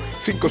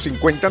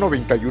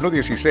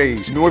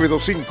 925-550-9116.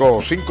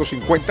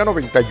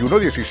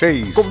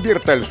 925-550-9116.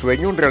 Convierta el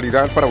sueño en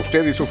realidad para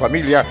usted y su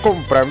familia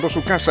comprando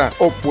su casa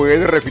o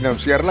puede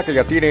refinanciar la que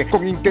ya tiene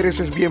con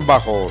intereses bien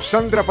bajos.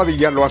 Sandra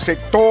Padilla lo hace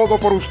todo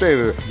por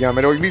usted.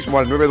 Llámelo hoy mismo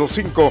al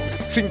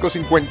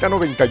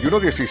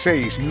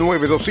 925-550-9116.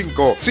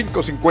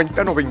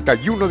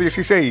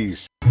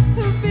 925-550-9116.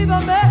 ¡Viva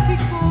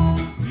México!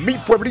 Mi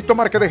pueblito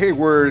Marca de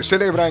Hayward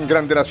celebra en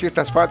grande las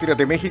fiestas patrias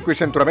de México y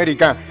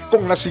Centroamérica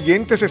con las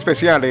siguientes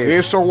especiales: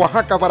 queso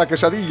Oaxaca para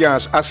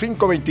quesadillas a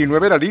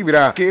 $5.29 la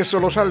libra, queso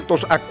Los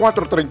Altos a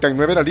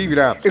 $4.39 la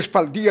libra,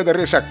 espaldilla de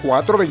res a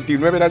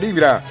 $4.29 la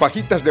libra,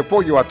 fajitas de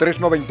pollo a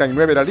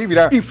 $3.99 la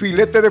libra y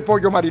filete de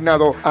pollo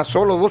marinado a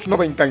solo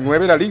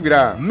 $2.99 la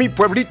libra. Mi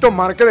pueblito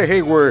Marca de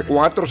Hayward,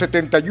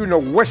 471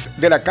 West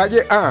de la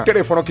calle A,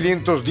 teléfono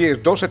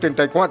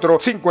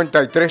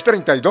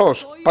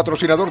 510-274-5332,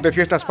 patrocinador de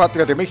fiestas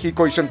patrias de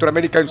México y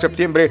Centroamérica en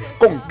septiembre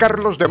con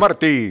Carlos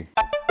Demarty.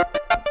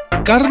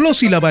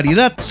 Carlos y la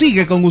variedad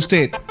sigue con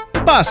usted.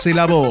 Pase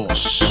la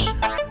voz.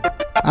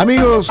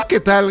 Amigos, ¿qué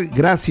tal?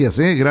 Gracias,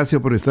 gracias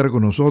por estar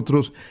con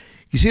nosotros.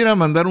 Quisiera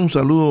mandar un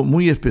saludo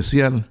muy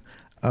especial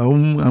a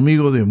un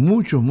amigo de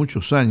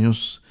muchos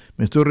años.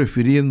 Me estoy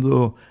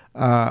refiriendo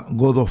a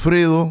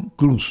Godofredo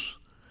Cruz.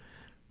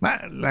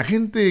 La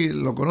gente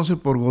lo conoce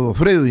por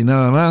Godofredo y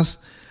nada más.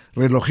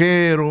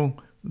 Relojero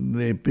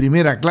de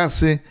primera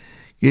clase,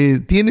 que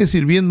tiene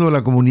sirviendo a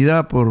la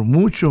comunidad por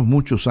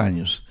muchos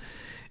años.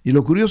 Y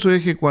lo curioso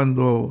es que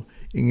cuando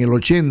en el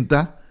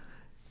 80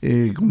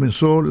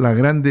 comenzó la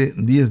grande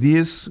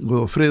 1010,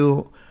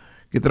 Godofredo,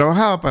 que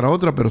trabajaba para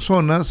otra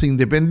persona, se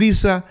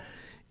independiza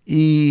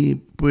y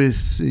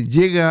pues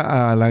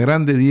llega a la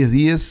grande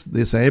 1010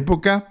 de esa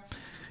época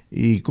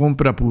y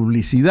compra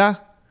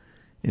publicidad.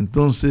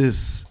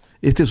 Entonces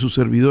su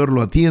servidor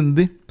lo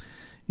atiende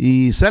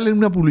y sale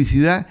una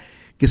publicidad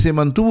que se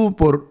mantuvo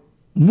por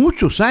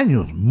muchos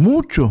años,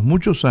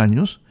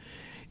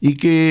 y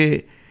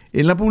que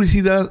en la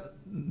publicidad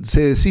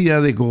se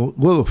decía de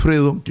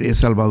Godofredo, que es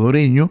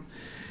salvadoreño,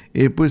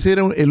 pues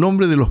era el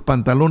hombre de los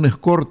pantalones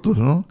cortos,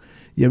 ¿no?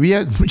 Y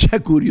había mucha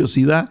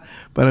curiosidad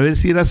para ver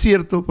si era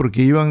cierto,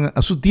 porque iban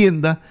a su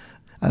tienda,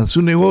 a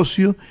su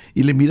negocio,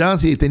 y le miraban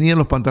si tenían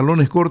los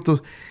pantalones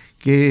cortos,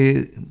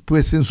 que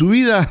pues en su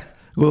vida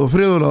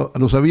Godofredo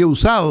los había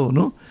usado,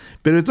 ¿no?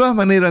 Pero de todas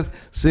maneras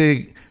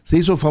se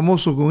hizo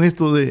famoso con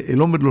esto de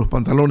el hombre de los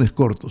pantalones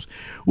cortos.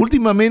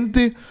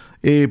 Últimamente,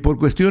 por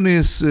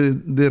cuestiones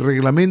de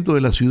reglamento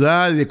de la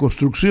ciudad y de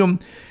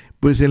construcción,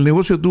 pues el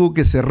negocio tuvo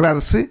que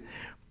cerrarse,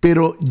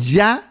 pero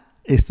ya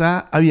está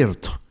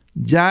abierto.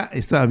 Ya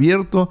está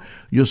abierto.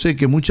 Yo sé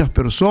que muchas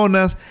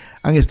personas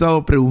han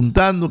estado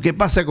preguntando qué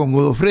pasa con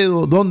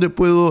Godofredo, dónde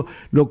puedo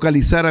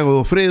localizar a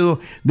Godofredo,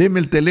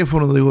 deme el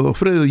teléfono de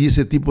Godofredo y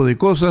ese tipo de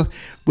cosas.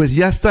 Pues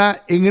ya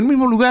está en el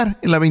mismo lugar,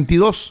 en la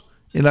 22,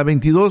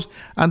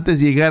 antes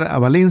de llegar a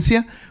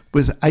Valencia.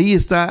 Pues ahí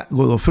está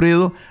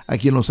Godofredo, a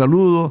quien los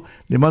saludo,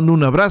 le mando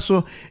un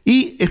abrazo.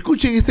 Y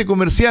escuchen este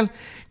comercial,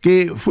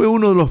 que fue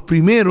uno de los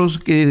primeros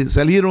que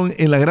salieron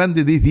en la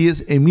Grande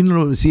 1010 en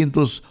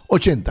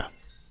 1980.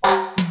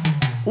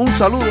 Un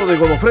saludo de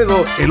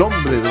Godofredo, el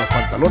hombre de los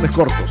pantalones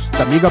cortos.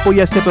 También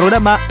apoya este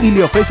programa y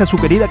le ofrece a su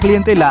querida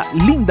clientela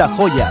lindas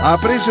joyas. A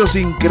precios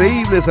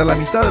increíbles, a la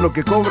mitad de lo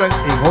que cobran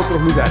en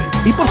otros lugares.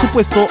 Y por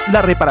supuesto,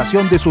 la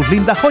reparación de sus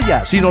lindas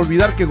joyas. Sin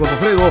olvidar que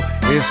Godofredo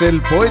es el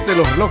poeta de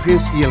los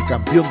relojes y el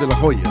campeón de las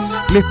joyas.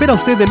 Le espera a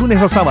usted de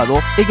lunes a sábado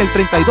en el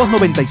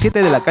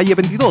 3297 de la calle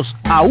 22,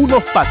 a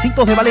unos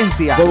pasitos de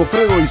Valencia.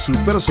 Godofredo y su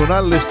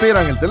personal le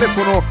esperan el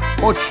teléfono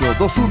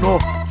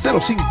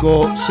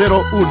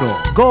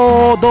 821-0501.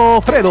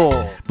 Godofredo.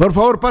 Por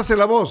favor, pase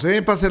la voz,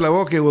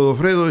 que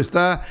Godofredo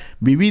está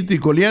vivito y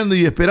coleando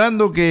y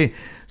esperando que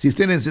si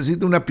usted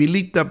necesita una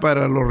pilita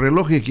para los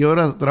relojes que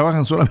ahora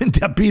trabajan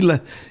solamente a pilas,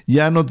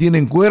 ya no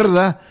tienen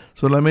cuerda,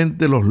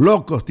 solamente los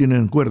locos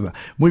tienen cuerda.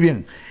 Muy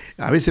bien,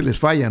 a veces les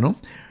falla, ¿no?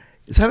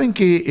 ¿Saben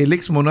que el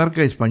ex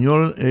monarca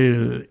español,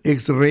 el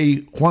ex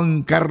rey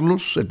Juan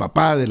Carlos, el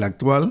papá del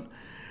actual,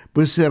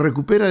 pues se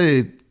recupera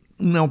de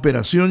una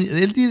operación?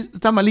 Él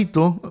está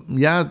malito,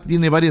 ya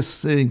tiene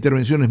varias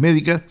intervenciones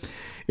médicas.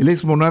 El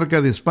ex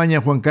monarca de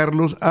España, Juan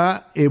Carlos,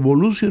 ha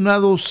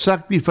evolucionado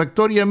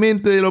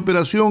satisfactoriamente de la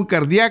operación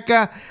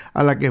cardíaca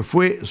a la que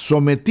fue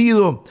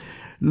sometido.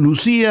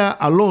 Lucía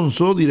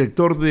Alonso,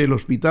 director del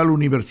Hospital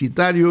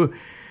Universitario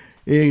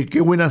Qué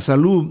Buena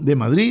Salud de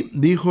Madrid,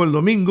 dijo el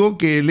domingo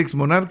que el ex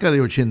monarca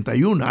de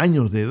 81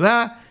 años de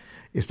edad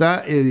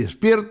está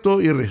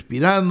despierto y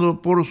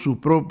respirando por su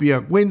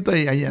propia cuenta,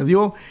 y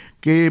añadió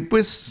que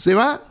pues se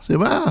va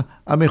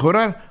a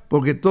mejorar,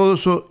 porque todo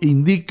eso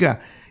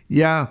indica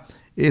ya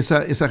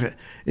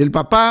el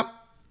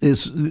papá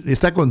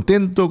está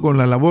contento con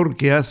la labor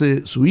que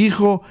hace su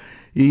hijo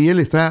y él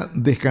está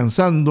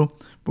descansando,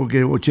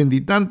 porque 80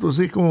 y tantos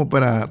es como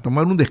para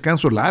tomar un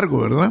descanso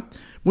largo, ¿verdad?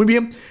 Muy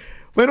bien.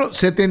 Bueno,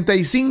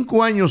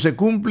 75 años se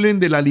cumplen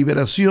de la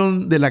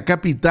liberación de la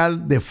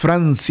capital de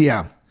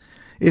Francia.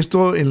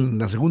 Esto en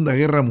la Segunda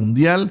Guerra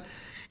Mundial.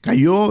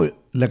 Cayó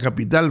la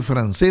capital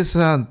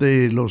francesa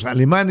ante los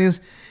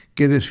alemanes,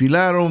 que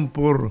desfilaron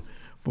por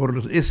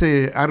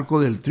ese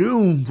Arco del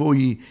Triunfo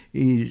y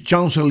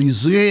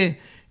Champs-Élysées,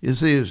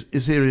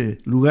 ese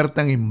lugar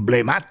tan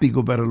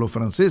emblemático para los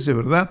franceses,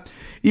 ¿verdad?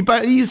 Y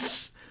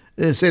París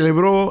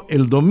celebró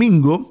el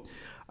domingo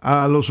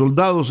a los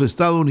soldados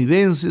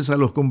estadounidenses, a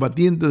los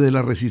combatientes de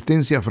la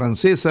resistencia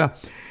francesa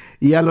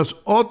y a los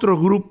otros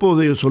grupos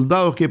de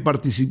soldados que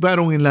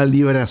participaron en la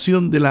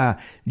liberación de la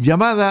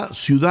llamada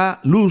Ciudad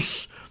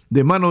Luz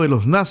de mano de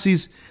los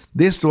nazis,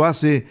 de esto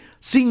hace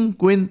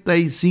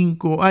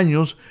 55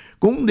 años,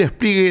 con un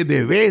despliegue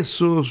de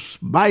besos,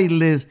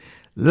 bailes,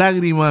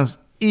 lágrimas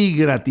y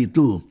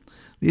gratitud.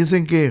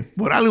 Dicen que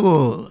por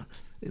algo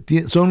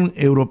son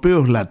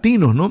europeos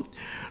latinos, ¿no?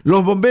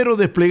 Los bomberos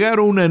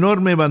desplegaron una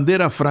enorme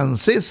bandera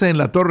francesa en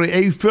la Torre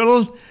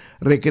Eiffel,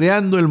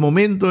 recreando el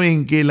momento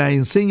en que la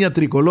enseña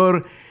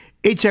tricolor,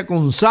 hecha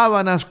con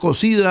sábanas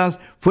cosidas,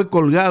 fue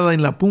colgada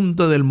en la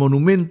punta del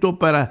monumento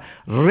para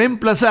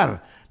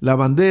reemplazar la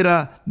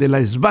bandera de la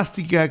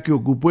esvástica que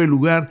ocupó el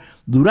lugar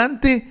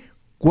durante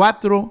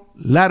 4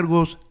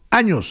 largos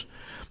años.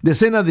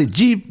 Decenas de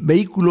jeep,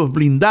 vehículos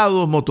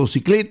blindados,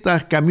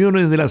 motocicletas,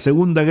 camiones de la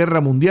Segunda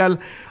Guerra Mundial,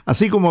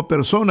 así como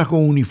personas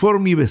con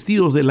uniforme y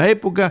vestidos de la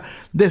época,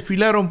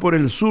 desfilaron por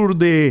el sur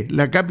de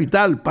la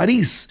capital,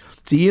 París,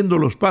 siguiendo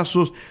los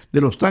pasos de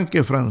los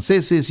tanques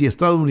franceses y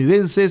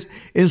estadounidenses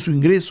en su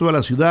ingreso a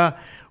la ciudad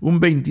un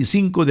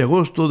 25 de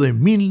agosto de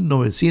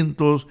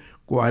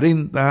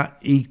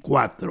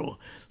 1944.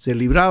 Se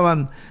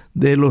libraban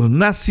de los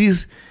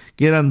nazis,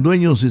 que eran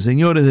dueños y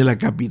señores de la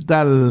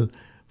capital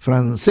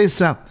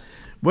francesa.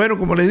 Bueno,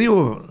 como les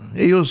digo,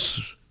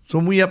 ellos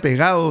son muy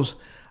apegados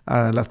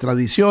a las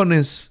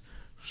tradiciones.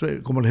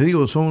 Como les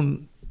digo,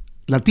 son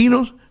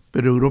latinos,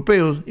 pero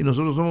europeos, y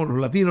nosotros somos los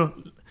latinos,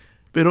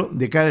 pero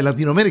de acá de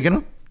Latinoamérica,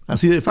 ¿no?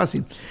 Así de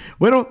fácil.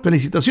 Bueno,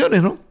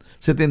 felicitaciones, ¿no?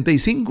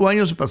 75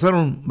 años se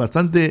pasaron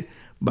bastante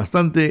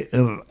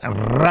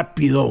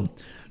rápido.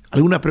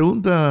 ¿Alguna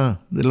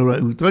pregunta del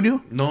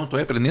auditorio? No,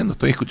 estoy aprendiendo,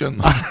 estoy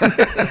escuchando.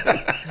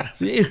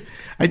 Sí,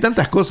 hay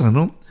tantas cosas,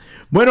 ¿no?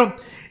 Bueno,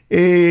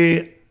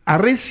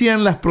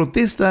 arrecian las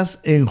protestas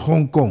en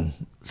Hong Kong.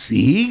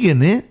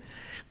 Siguen,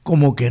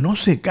 como que no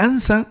se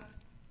cansan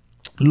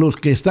los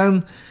que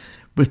están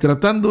pues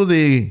tratando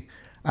de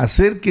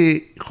hacer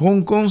que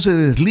Hong Kong se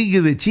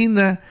desligue de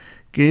China,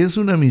 que es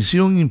una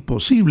misión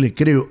imposible,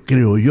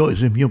 creo yo,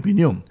 esa es mi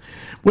opinión.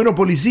 Bueno,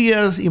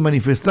 policías y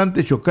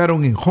manifestantes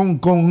chocaron en Hong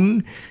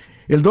Kong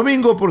el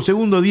domingo por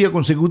segundo día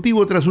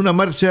consecutivo tras una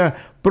marcha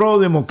pro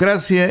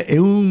democracia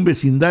en un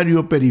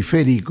vecindario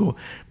periférico.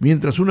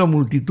 Mientras una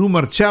multitud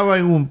marchaba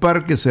en un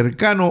parque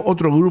cercano,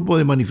 otro grupo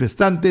de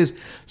manifestantes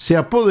se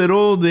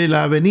apoderó de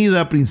la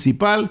avenida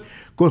principal,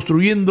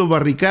 construyendo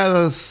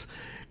barricadas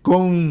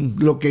con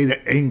lo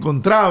que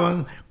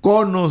encontraban,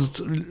 conos,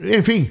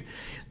 en fin.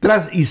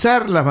 Tras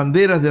izar las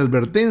banderas de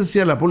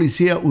advertencia, la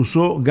policía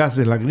usó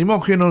gases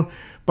lacrimógenos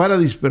para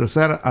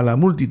dispersar a la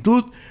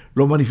multitud.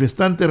 Los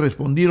manifestantes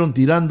respondieron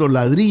tirando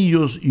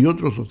ladrillos y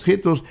otros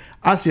objetos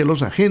hacia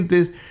los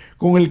agentes,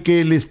 con el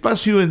que el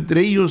espacio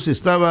entre ellos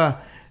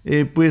estaba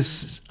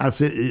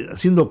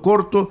haciendo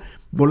corto.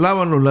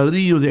 Volaban los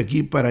ladrillos de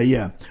aquí para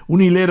allá.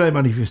 Una hilera de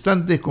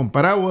manifestantes con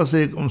paraguas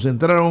se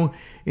concentraron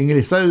en el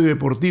estadio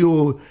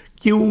deportivo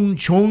Kyung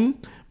Chong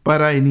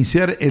para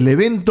iniciar el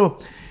evento.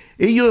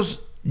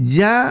 Ellos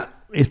ya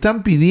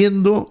están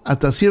pidiendo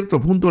hasta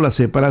cierto punto la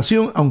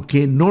separación,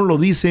 aunque no lo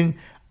dicen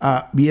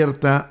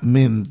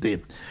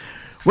abiertamente.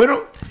 Bueno,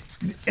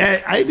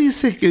 hay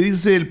veces que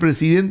dice el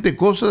presidente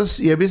cosas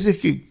y hay veces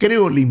que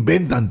creo le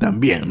inventan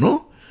también,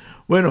 ¿no?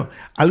 Bueno,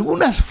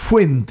 algunas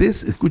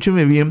fuentes,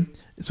 escúcheme bien,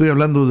 estoy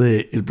hablando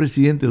del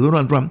presidente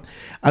Donald Trump,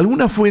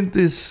 algunas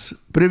fuentes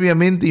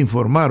previamente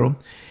informaron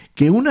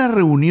que una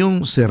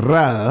reunión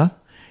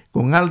cerrada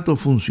con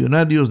altos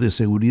funcionarios de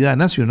seguridad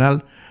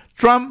nacional,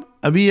 Trump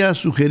había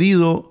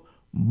sugerido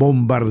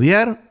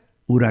bombardear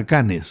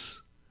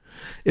huracanes.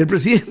 El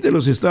presidente de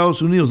los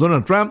Estados Unidos,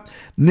 Donald Trump,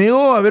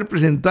 negó haber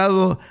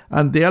presentado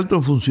ante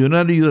altos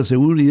funcionarios de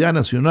seguridad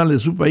nacional de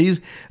su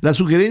país la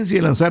sugerencia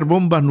de lanzar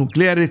bombas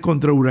nucleares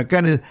contra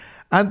huracanes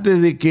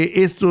antes de que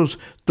estos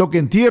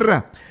toquen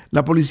tierra.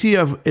 La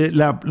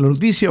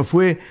noticia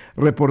fue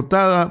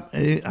reportada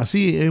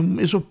así en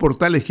esos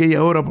portales que hay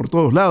ahora por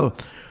todos lados.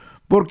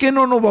 ¿Por qué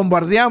no nos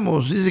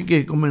bombardeamos? Dice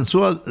que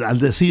comenzó a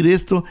decir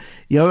esto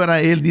y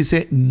ahora él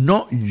dice,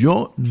 no,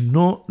 yo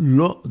no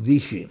lo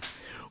dije.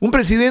 Un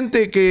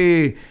presidente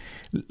que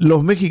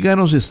los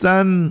mexicanos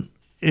están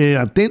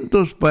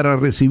atentos para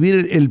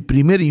recibir el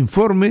primer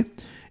informe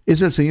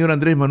es el señor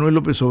Andrés Manuel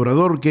López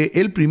Obrador, que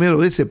el 1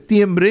 de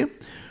septiembre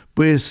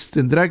pues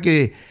tendrá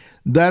que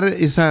dar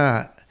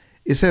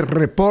ese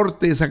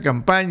reporte, esa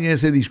campaña,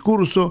 ese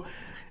discurso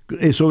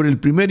sobre el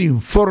primer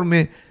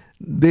informe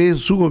de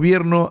su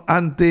gobierno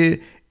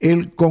ante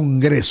el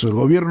Congreso. El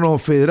gobierno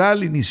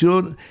federal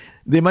inició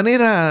de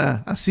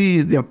manera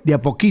así, de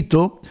a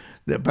poquito,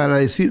 para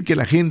decir que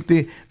la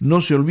gente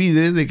no se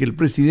olvide de que el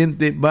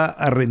presidente va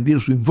a rendir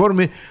su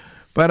informe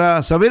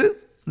para saber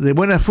de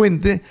buena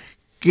fuente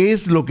qué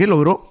es lo que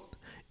logró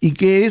y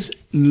qué es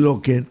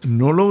lo que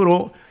no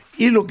logró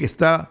y lo que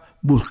está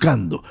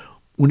buscando.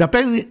 Una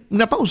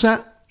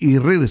pausa y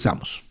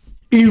regresamos.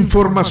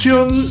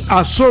 Información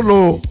a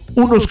solo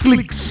unos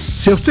clics.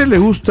 Si a usted le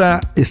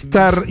gusta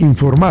estar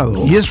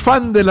informado y es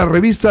fan de la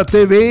revista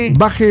TV,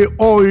 baje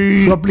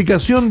hoy su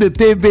aplicación de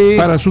TV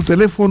para su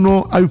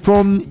teléfono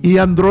iPhone y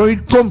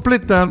Android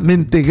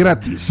completamente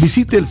gratis.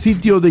 Visite el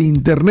sitio de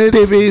internet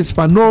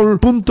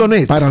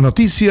tvespanol.net para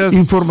noticias,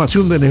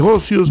 información de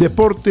negocios,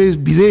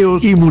 deportes,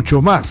 videos y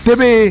mucho más.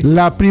 TV,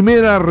 la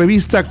primera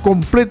revista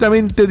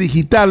completamente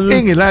digital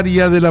en el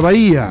área de la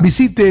Bahía.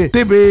 Visite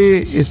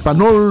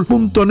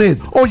tvespanol.net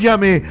o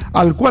llame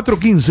al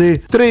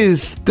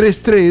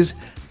 415-333-0601.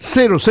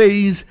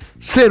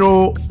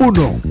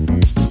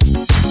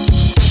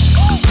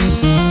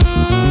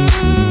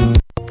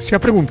 ¿Se ha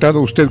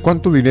preguntado usted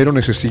cuánto dinero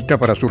necesita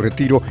para su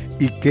retiro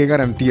y qué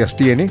garantías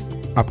tiene?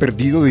 ¿Ha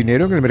perdido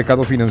dinero en el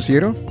mercado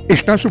financiero?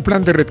 ¿Está su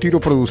plan de retiro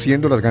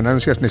produciendo las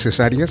ganancias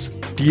necesarias?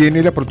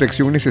 ¿Tiene la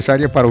protección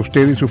necesaria para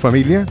usted y su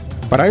familia?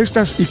 Para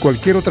estas y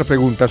cualquier otra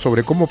pregunta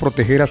sobre cómo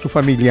proteger a su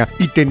familia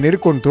y tener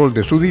control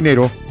de su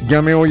dinero,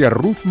 llame hoy a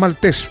Ruth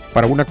Maltés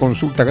para una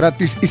consulta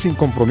gratis y sin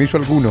compromiso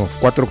alguno.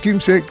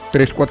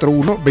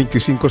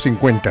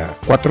 415-341-2550.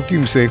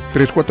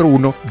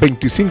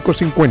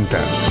 415-341-2550.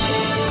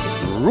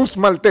 Ruth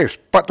Maltés,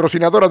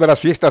 patrocinadora de las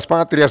Fiestas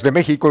Patrias de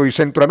México y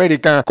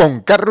Centroamérica,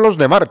 con Carlos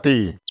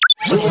Demarty.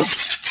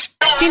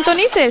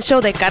 Sintonice el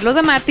show de Carlos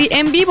Demarty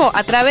en vivo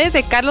a través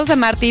de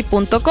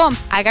carlosdemarty.com.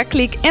 Haga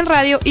clic en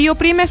radio y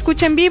oprime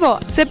escucha en vivo.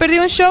 ¿Se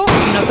perdió un show?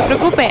 No se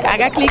preocupe,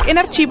 haga clic en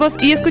archivos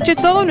y escuche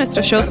todos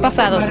nuestros shows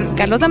pasados.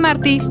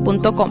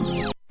 carlosdemarty.com.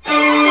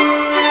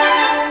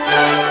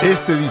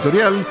 Este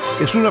editorial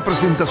es una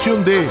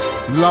presentación de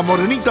La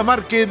Morenita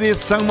Marque de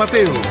San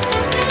Mateo.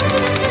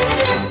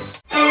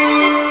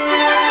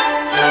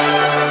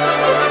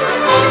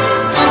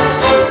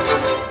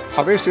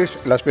 A veces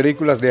las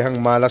películas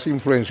dejan malas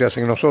influencias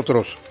en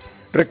nosotros.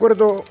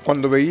 Recuerdo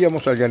cuando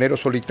veíamos al llanero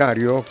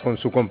solitario con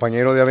su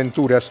compañero de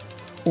aventuras,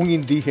 un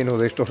indígena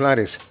de estos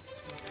lares.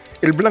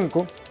 El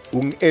blanco,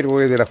 un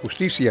héroe de la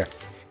justicia,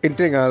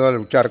 entregado a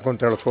luchar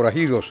contra los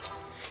forajidos,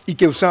 y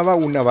que usaba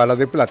una bala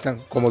de plata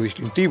como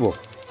distintivo.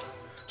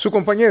 Su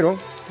compañero,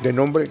 de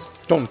nombre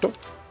Tonto,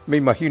 me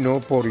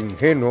imagino por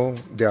ingenuo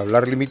de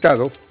hablar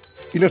limitado,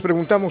 y nos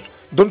preguntamos,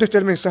 ¿dónde está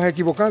el mensaje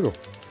equivocado?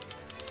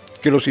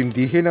 ¿Que los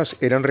indígenas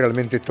eran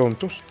realmente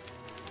tontos?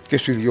 ¿Que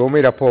su idioma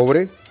era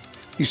pobre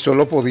y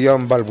solo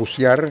podían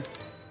balbucear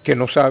que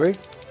no sabe?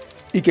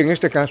 ¿Y que en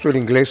este caso el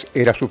inglés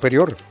era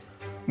superior?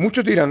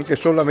 Muchos dirán que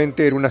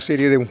solamente era una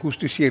serie de un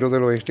justiciero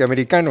del oeste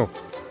americano,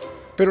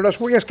 pero las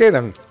huellas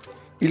quedan,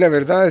 y la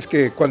verdad es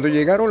que cuando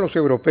llegaron los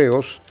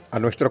europeos a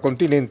nuestro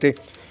continente,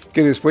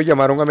 que después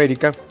llamaron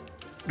América,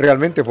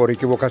 realmente por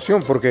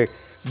equivocación, porque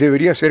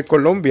debería ser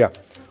Colombia,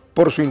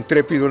 por su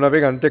intrépido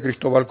navegante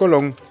Cristóbal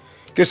Colón,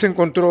 que se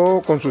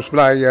encontró con sus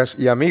playas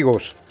y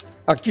amigos.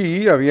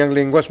 Aquí habían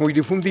lenguas muy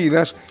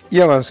difundidas y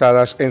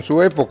avanzadas en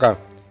su época.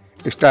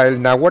 Está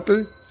el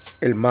náhuatl,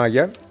 el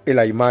maya, el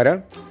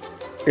aymara,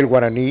 el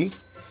guaraní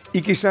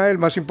y quizá el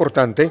más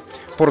importante,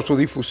 por su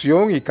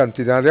difusión y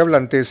cantidad de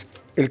hablantes,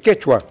 el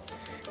quechua,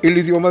 el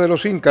idioma de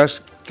los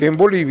incas, que en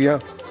Bolivia,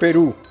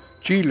 Perú,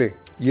 Chile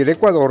y el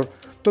Ecuador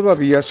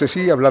todavía se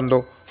sigue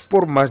hablando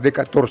por más de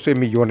 14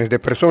 millones de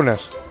personas.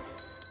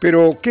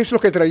 Pero, ¿qué es lo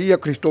que traía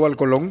Cristóbal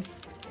Colón?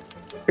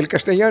 El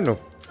castellano,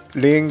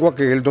 lengua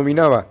que él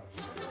dominaba.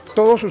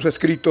 Todos sus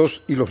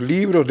escritos y los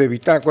libros de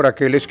bitácora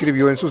que él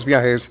escribió en sus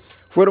viajes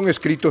fueron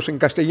escritos en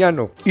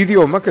castellano,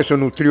 idioma que se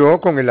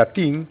nutrió con el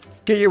latín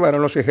que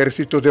llevaron los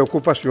ejércitos de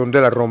ocupación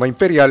de la Roma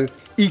imperial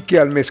y que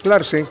al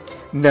mezclarse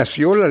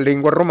nació la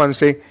lengua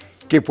romance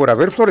que por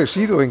haber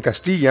florecido en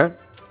Castilla,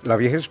 la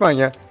vieja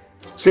España,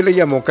 se le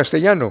llamó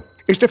castellano.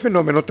 Este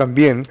fenómeno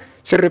también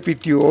se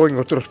repitió en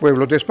otros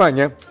pueblos de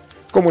España,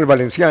 como el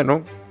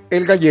valenciano,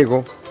 el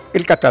gallego,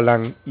 el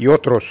catalán y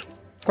otros.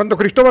 Cuando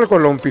Cristóbal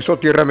Colón pisó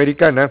tierra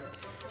americana,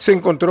 se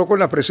encontró con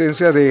la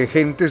presencia de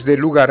gentes del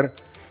lugar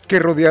que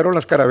rodearon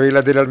las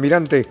carabelas del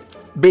almirante.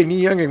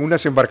 Venían en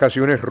unas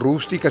embarcaciones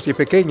rústicas y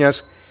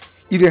pequeñas,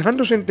 y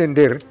dejándose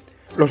entender,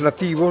 los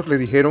nativos le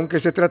dijeron que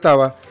se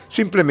trataba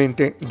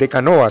simplemente de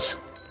canoas.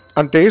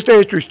 Ante este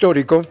hecho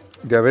histórico,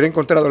 de haber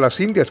encontrado las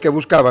indias que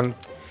buscaban,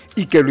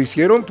 y que lo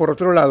hicieron por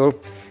otro lado,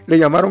 le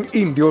llamaron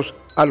indios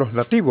a los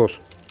nativos.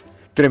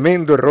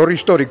 Tremendo error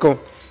histórico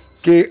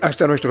que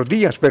hasta nuestros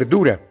días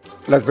perdura.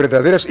 Las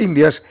verdaderas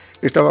indias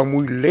estaban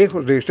muy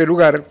lejos de este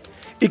lugar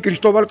y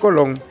Cristóbal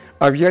Colón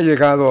había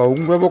llegado a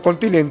un nuevo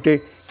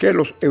continente que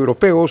los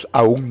europeos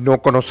aún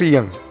no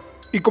conocían.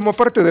 Y como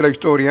parte de la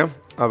historia,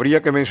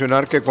 habría que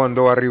mencionar que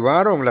cuando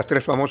arribaron las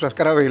tres famosas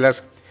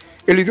carabelas,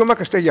 el idioma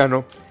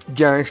castellano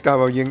ya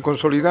estaba bien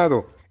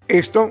consolidado.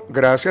 Esto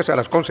gracias a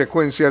las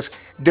consecuencias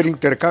del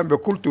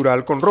intercambio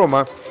cultural con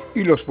Roma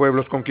y los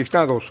pueblos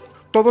conquistados.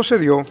 Todo se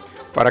dio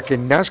para que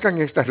nazcan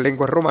estas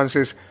lenguas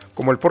romances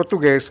como el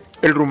portugués,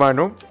 el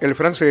rumano, el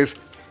francés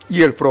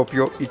y el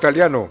propio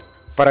italiano.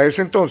 Para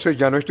ese entonces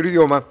ya nuestro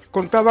idioma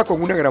contaba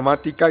con una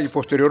gramática y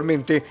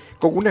posteriormente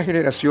con una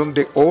generación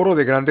de oro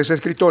de grandes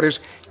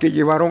escritores que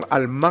llevaron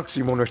al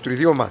máximo nuestro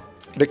idioma.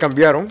 Le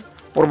cambiaron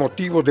por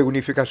motivos de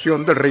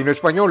unificación del reino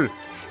español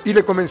y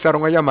le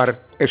comenzaron a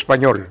llamar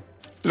español.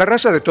 La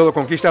raza de todo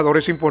conquistador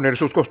es imponer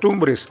sus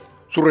costumbres,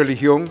 su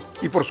religión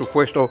y por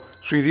supuesto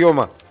su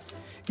idioma.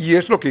 Y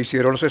es lo que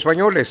hicieron los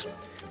españoles.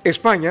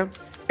 España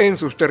en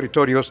sus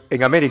territorios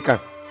en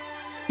América.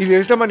 Y de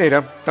esta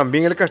manera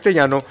también el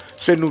castellano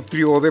se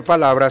nutrió de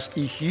palabras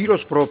y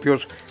giros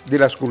propios de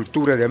las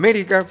culturas de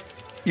América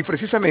y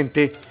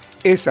precisamente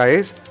esa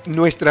es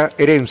nuestra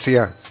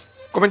herencia.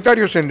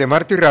 Comentarios en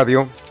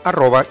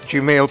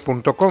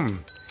demartyradio@gmail.com.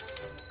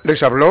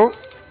 Les habló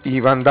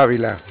Iván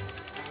Dávila.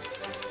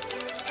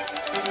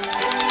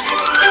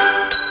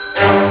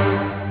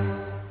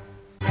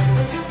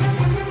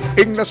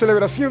 En la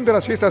celebración de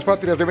las fiestas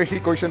patrias de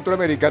México y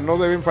Centroamérica no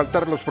deben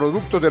faltar los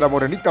productos de la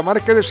Morenita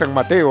Market de San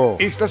Mateo.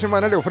 Esta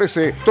semana le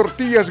ofrece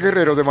tortillas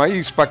Guerrero de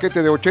maíz,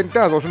 paquete de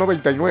 80 a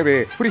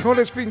 $2.99.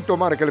 Frijoles Pinto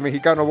Marca el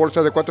Mexicano,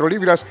 bolsa de 4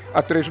 libras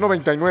a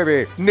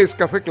 $3.99.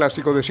 Nescafé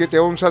clásico de 7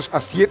 onzas a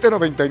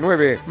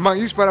 $7.99.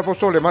 Maíz para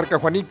pozole marca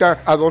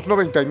Juanita a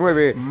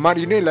 $2.99.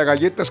 Marinela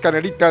galletas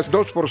canelitas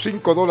 2 por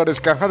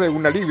 $5 caja de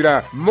 1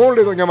 libra.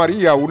 Mole Doña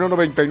María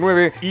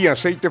 $1.99 y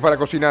aceite para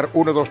cocinar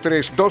 1, 2,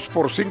 3 2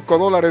 por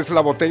 $5 la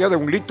botella de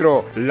 1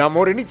 litro. La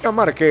Morenita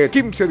Market,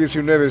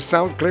 1519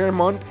 South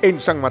Claremont en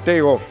San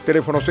Mateo.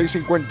 Teléfono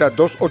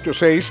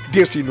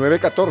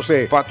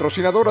 650-286-1914.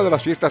 Patrocinadora de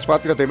las fiestas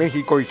patrias de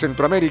México y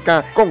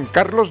Centroamérica con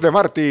Carlos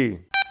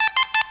Demarty.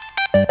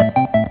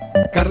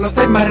 Carlos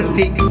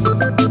Demarty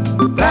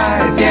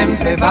trae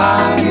siempre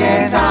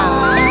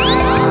variedad.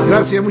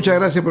 Gracias, muchas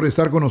gracias por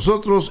estar con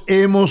nosotros.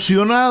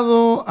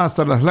 Emocionado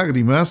hasta las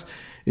lágrimas,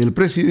 el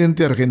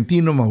presidente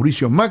argentino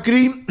Mauricio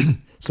Macri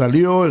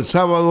salió el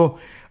sábado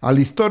al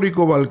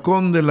histórico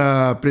balcón de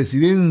la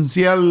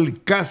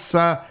presidencial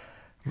Casa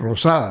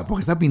Rosada,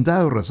 porque está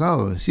pintado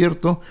rosado, es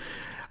cierto,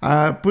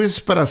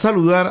 pues para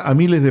saludar a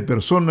miles de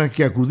personas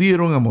que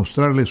acudieron a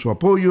mostrarle su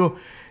apoyo,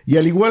 y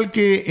al igual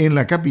que en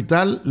la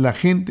capital, la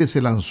gente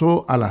se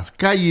lanzó a las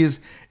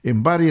calles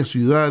en varias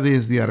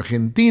ciudades de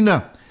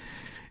Argentina.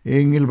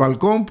 En el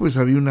balcón pues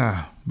había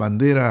una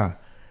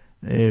bandera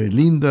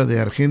linda de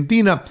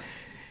Argentina.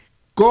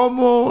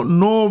 ¿Cómo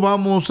no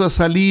vamos a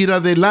salir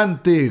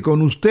adelante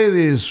con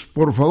ustedes?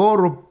 Por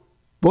favor,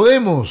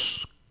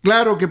 podemos,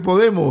 claro que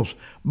podemos,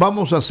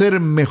 vamos a ser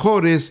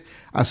mejores,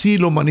 así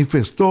lo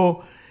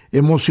manifestó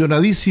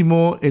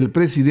emocionadísimo el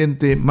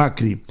presidente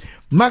Macri.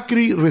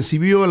 Macri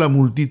recibió a la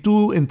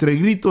multitud entre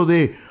gritos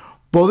de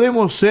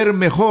 "podemos ser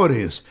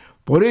mejores,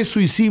 por eso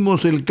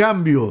hicimos el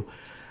cambio,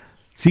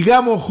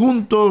 sigamos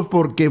juntos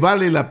porque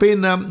vale la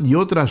pena", y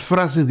otras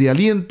frases de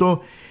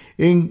aliento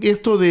en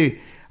esto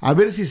de a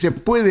ver si se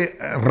puede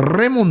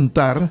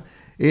remontar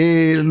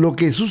lo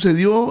que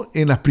sucedió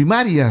en las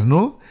primarias,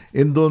 ¿no?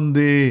 En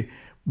donde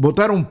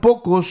votaron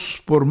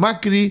pocos por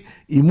Macri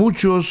y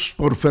muchos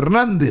por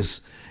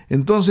Fernández.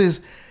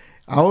 Entonces,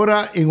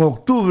 ahora en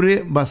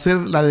octubre va a ser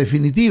la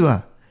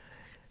definitiva.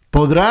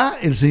 ¿Podrá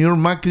el señor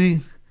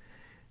Macri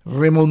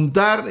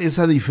remontar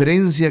esa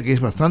diferencia que es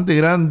bastante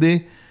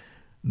grande?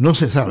 No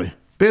se sabe,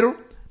 pero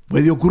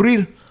puede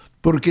ocurrir,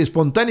 porque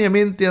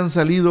espontáneamente han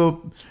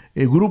salido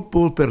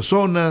grupos,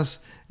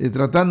 personas,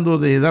 tratando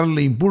de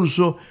darle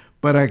impulso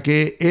para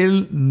que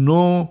él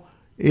no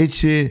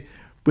eche,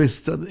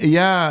 pues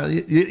ya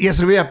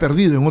se vea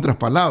perdido, en otras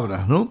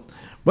palabras, ¿no?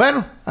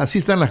 Bueno, así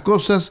están las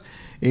cosas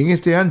en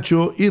este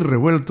ancho y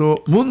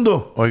revuelto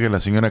mundo. Oiga, la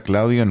señora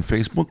Claudia en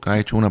Facebook ha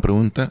hecho una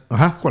pregunta.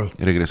 Ajá, ¿cuál?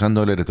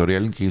 Regresando al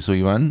editorial que hizo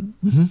Iván,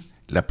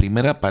 la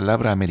primera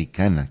palabra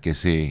americana que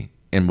se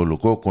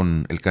involucró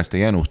con el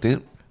castellano, ¿usted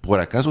por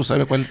acaso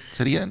sabe cuál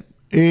sería?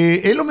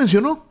 Él lo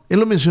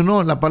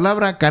mencionó, la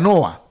palabra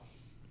canoa.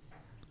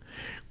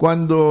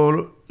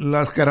 Cuando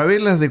las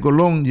carabelas de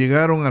Colón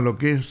llegaron a lo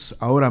que es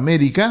ahora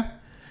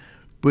América,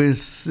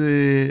 pues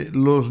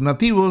los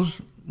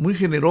nativos, muy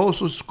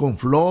generosos, con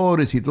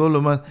flores y todo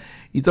lo más,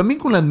 y también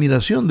con la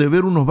admiración de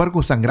ver unos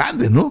barcos tan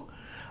grandes, ¿no?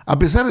 A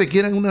pesar de que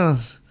eran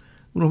unos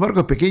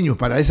barcos pequeños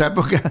para esa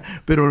época,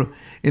 pero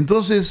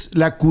entonces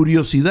la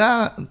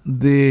curiosidad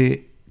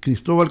de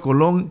Cristóbal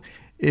Colón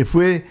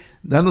fue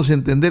dándose a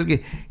entender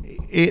que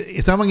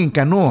estaban en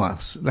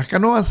canoas. Las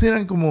canoas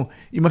eran como,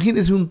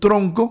 imagínense un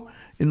tronco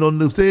en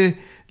donde usted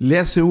le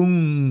hace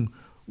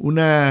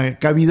una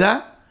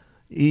cavidad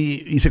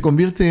y se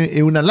convierte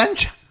en una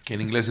lancha. Que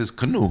en inglés es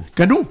canoe.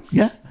 Canoe,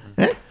 ¿ya?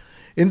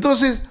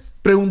 Entonces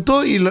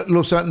preguntó y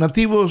los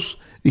nativos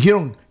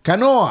dijeron,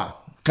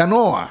 canoa,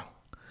 canoa.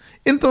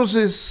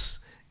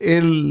 Entonces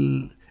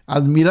el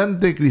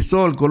almirante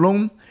Cristóbal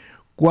Colón,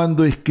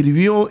 cuando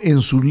escribió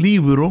en su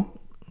libro,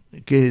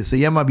 que se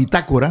llama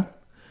Bitácora,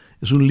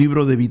 es un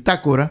libro de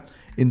bitácora,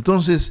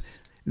 entonces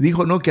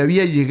dijo no, que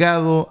había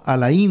llegado a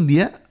la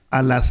India,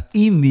 a las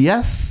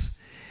Indias,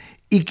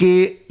 y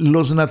que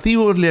los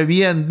nativos le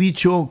habían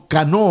dicho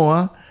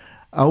canoa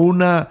a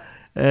una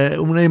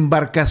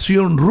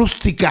embarcación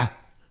rústica,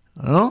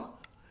 ¿no?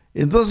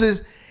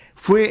 Entonces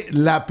fue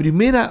la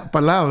primera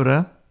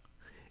palabra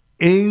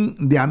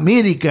de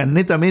América,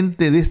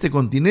 netamente de este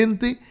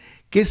continente,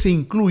 que se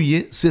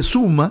incluye, se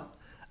suma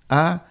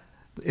a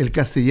el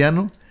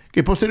castellano,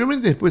 que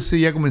posteriormente después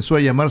ya comenzó a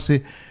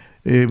llamarse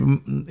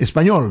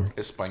español.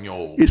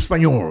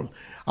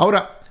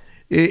 Ahora,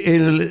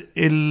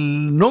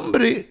 el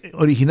nombre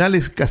original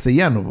es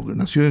castellano, porque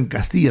nació en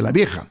Castilla la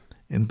Vieja.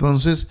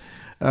 Entonces,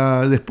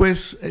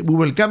 después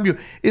hubo el cambio.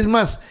 Es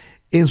más,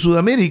 en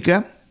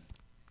Sudamérica,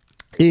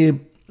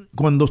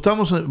 cuando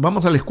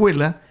vamos a la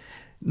escuela,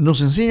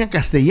 nos enseña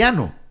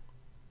castellano.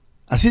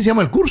 Así se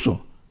llama el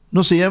curso.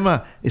 No se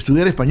llama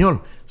estudiar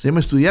español, se llama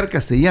estudiar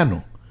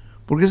castellano,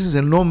 porque ese es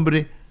el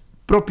nombre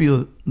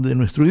propio de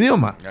nuestro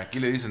idioma. Aquí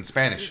le dicen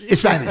Spanish.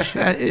 Spanish.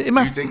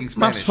 Es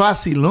más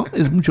fácil, ¿no?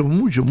 Es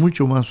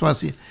mucho más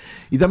fácil.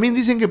 Y también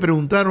dicen que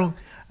preguntaron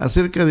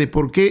acerca de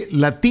por qué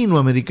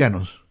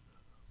latinoamericanos.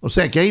 O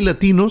sea, que hay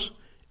latinos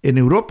en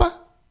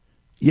Europa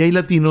y hay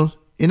latinos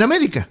en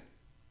América.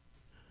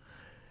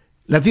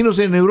 Latinos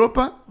en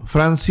Europa,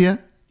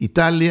 Francia,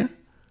 Italia,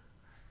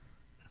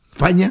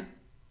 España,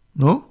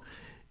 ¿no?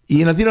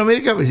 Y en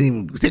Latinoamérica, pues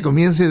usted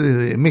comience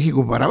desde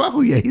México para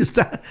abajo y ahí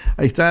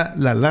está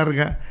la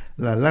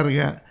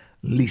larga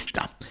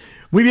lista.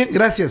 Muy bien,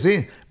 gracias.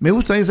 Me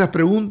gustan esas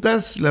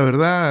preguntas, la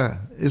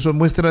verdad, eso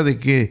muestra de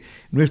que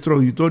nuestro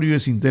auditorio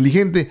es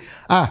inteligente.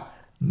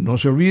 No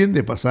se olviden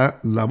de pasar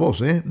la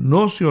voz,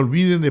 no se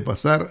olviden de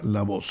pasar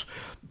la voz.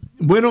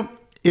 Bueno,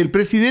 el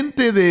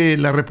presidente de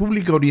la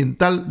República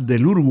Oriental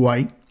del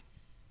Uruguay,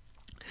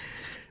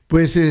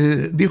 pues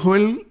dijo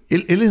él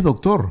es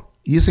doctor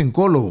y es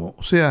oncólogo,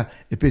 o sea,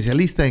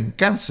 especialista en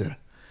cáncer.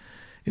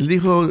 Él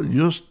dijo,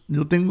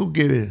 yo tengo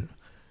que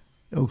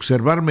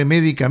observarme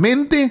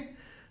médicamente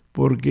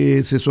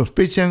porque se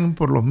sospechan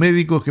por los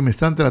médicos que me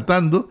están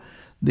tratando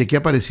de que ha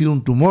aparecido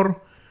un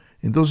tumor.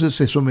 Entonces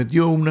se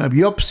sometió a una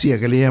biopsia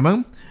que le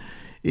llaman,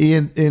 y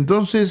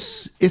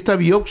entonces esta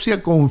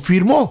biopsia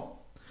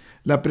confirmó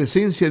la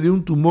presencia de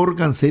un tumor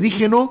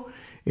cancerígeno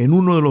en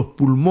uno de los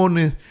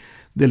pulmones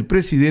del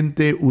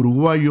presidente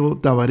uruguayo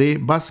Tabaré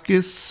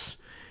Vázquez.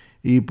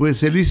 Y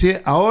pues él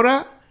dice,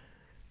 ahora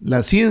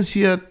la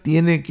ciencia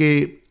tiene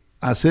que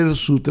hacer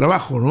su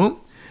trabajo,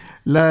 ¿no?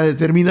 La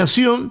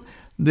determinación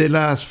de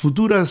las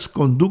futuras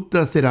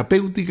conductas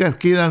terapéuticas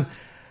quedan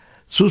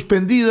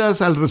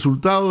suspendidas al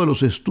resultado de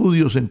los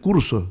estudios en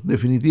curso.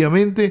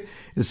 Definitivamente,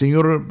 el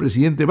señor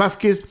presidente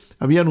Vázquez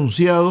había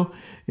anunciado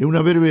en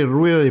una breve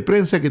rueda de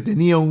prensa que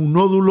tenía un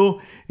nódulo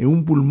en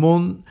un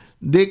pulmón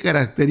de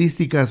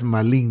características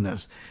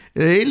malignas.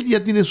 Él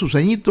ya tiene sus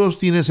añitos,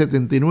 tiene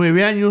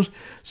 79 años,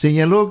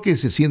 señaló que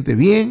se siente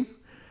bien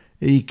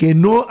y que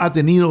no ha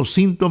tenido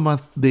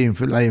síntomas de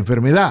la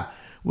enfermedad.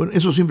 Bueno,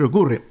 eso siempre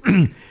ocurre.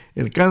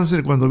 El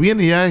cáncer cuando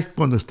viene ya es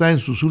cuando está en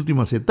sus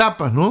últimas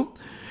etapas, ¿no?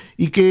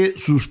 Y que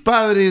sus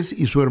padres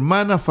y su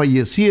hermana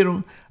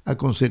fallecieron a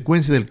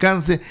consecuencia del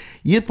cáncer,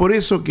 y es por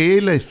eso que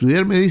él, a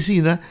estudiar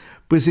medicina,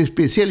 pues se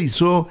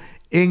especializó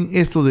en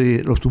esto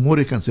de los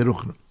tumores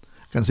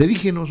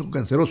cancerígenos o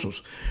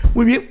cancerosos.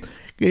 Muy bien,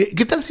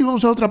 ¿qué tal si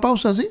vamos a otra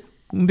pausa, sí?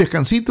 Un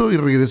descansito y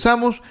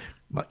regresamos.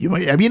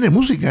 Ya viene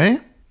música,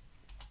 ¿eh?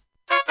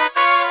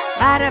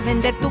 Para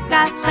vender tu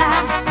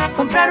casa,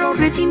 comprar o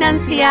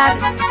refinanciar,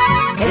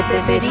 el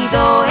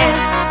preferido es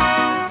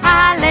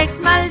Alex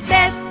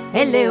Maltés.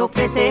 Él le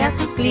ofrece a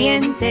sus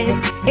clientes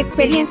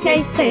experiencia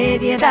y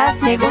seriedad.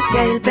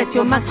 Negocia el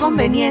precio más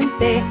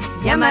conveniente.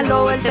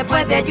 Llámalo, él te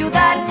puede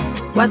ayudar.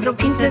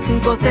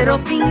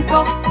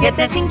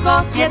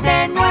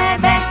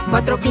 415-505-7579.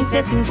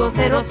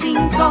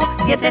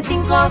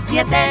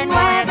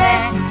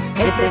 415-505-7579.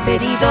 El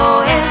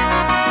preferido es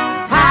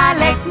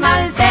Alex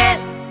Maltés.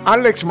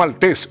 Alex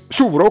Maltés,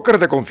 su broker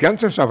de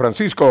confianza en San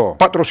Francisco,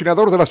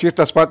 patrocinador de las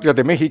fiestas patrias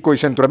de México y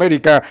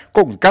Centroamérica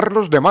con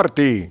Carlos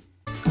Demarty.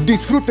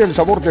 Disfrute el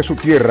sabor de su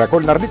tierra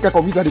con la rica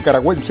comida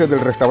nicaragüense del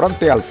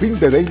restaurante Al Fin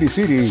de Daly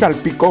City.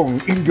 Salpicón,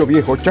 indio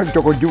viejo,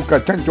 chancho con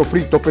yuca, chancho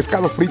frito,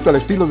 pescado frito al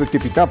estilo de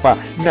Tipitapa,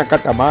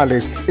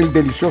 nacatamales, el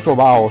delicioso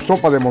bao,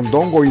 sopa de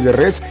mondongo y de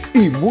res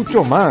y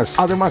mucho más.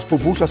 Además,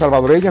 pupusas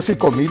salvadoreñas y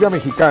comida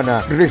mexicana.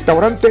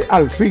 Restaurante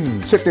Al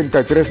Fin,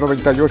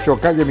 7398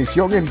 Calle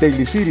Misión en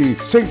Daly City,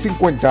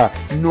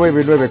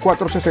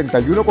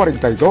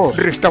 650-994-6142.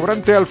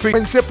 Restaurante Al Fin,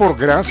 vence por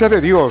gracia de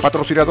Dios,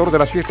 patrocinador de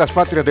las fiestas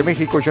patrias de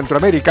México y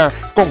Centroamérica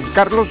con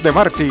Carlos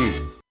Demarty.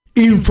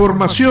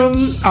 Información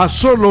a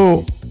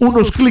solo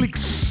unos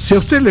clics. Si a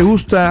usted le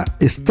gusta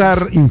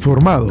estar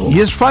informado y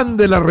es fan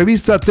de la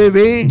revista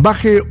TV,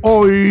 baje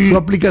hoy su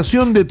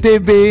aplicación de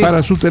TV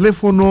para su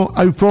teléfono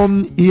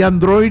iPhone y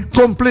Android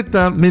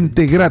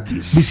completamente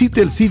gratis.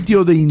 Visite el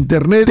sitio de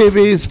internet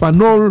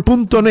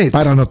tvespanol.net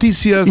para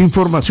noticias,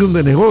 información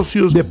de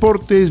negocios,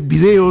 deportes,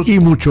 videos y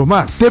mucho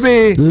más.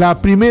 TV,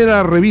 la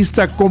primera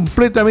revista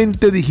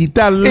completamente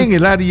digital en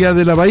el área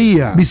de la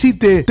Bahía.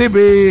 Visite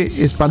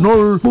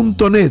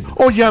tvespanol.net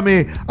o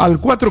llame al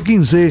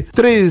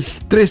 415-333-0601.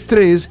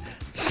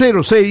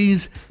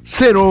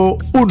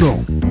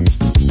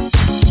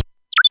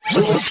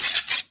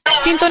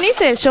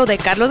 Sintonice el show de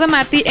Carlos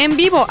Demarty en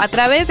vivo a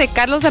través de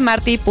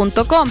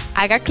carlosdemarty.com.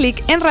 Haga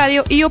clic en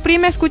radio y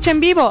oprime escucha en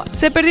vivo.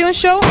 ¿Se perdió un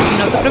show?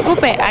 No se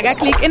preocupe, haga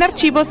clic en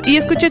archivos y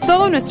escuche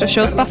todos nuestros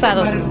shows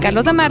pasados.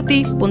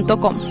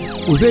 carlosdemarty.com.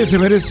 Ustedes se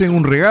merecen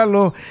un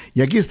regalo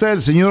y aquí está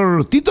el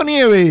señor Tito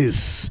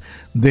Nieves.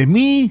 De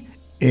mí,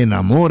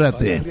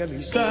 enamórate. Para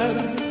realizar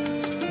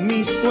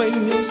mis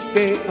sueños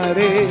que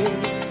haré,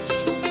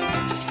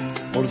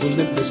 por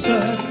dónde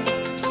empezar,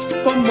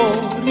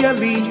 cómo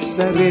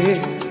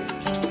realizaré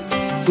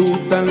tu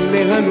tan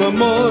lejano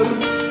amor.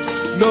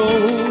 Lo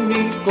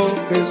único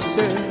que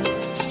sé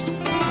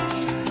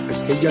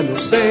es que ya no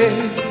sé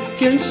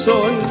quién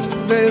soy,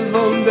 de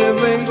dónde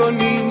vengo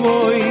ni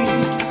voy.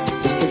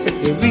 Desde que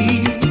te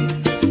vi,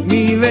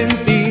 mi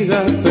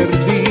identidad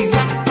perdí.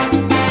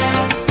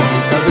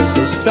 A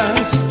veces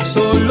estás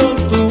solo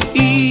tú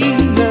y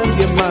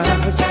nadie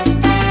más.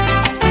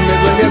 Me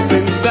duele al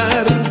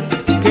pensar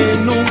que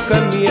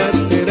nunca mía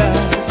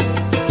serás.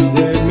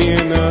 De mi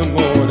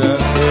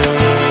enamórate.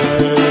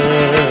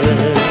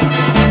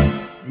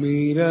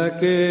 Mira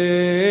que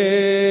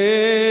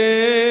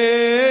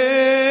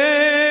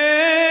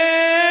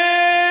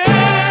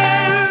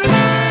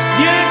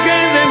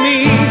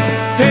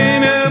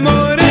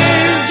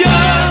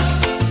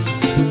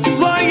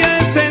voy a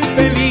ser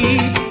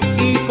feliz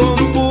y con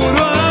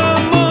puro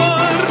amor.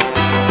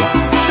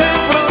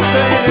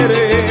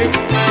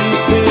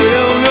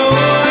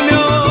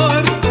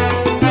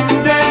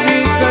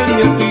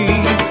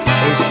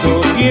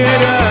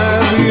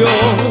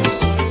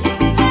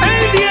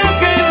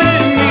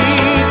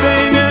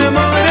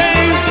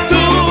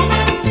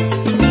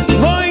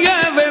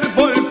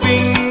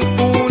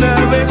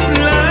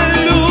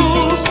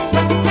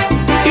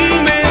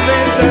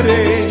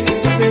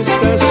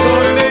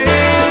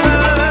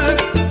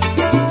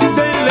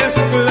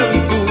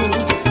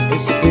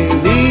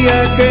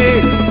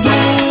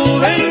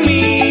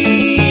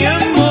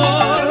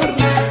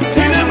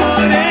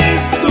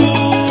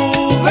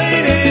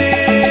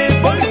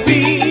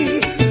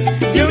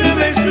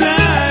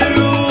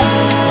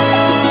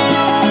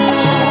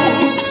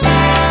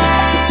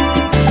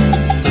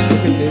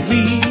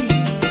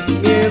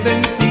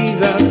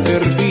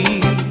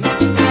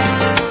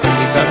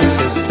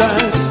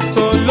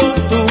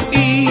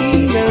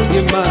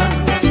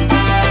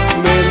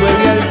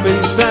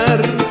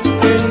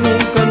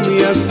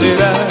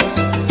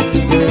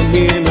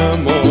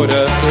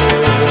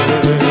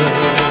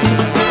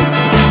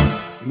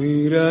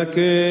 Mira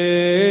que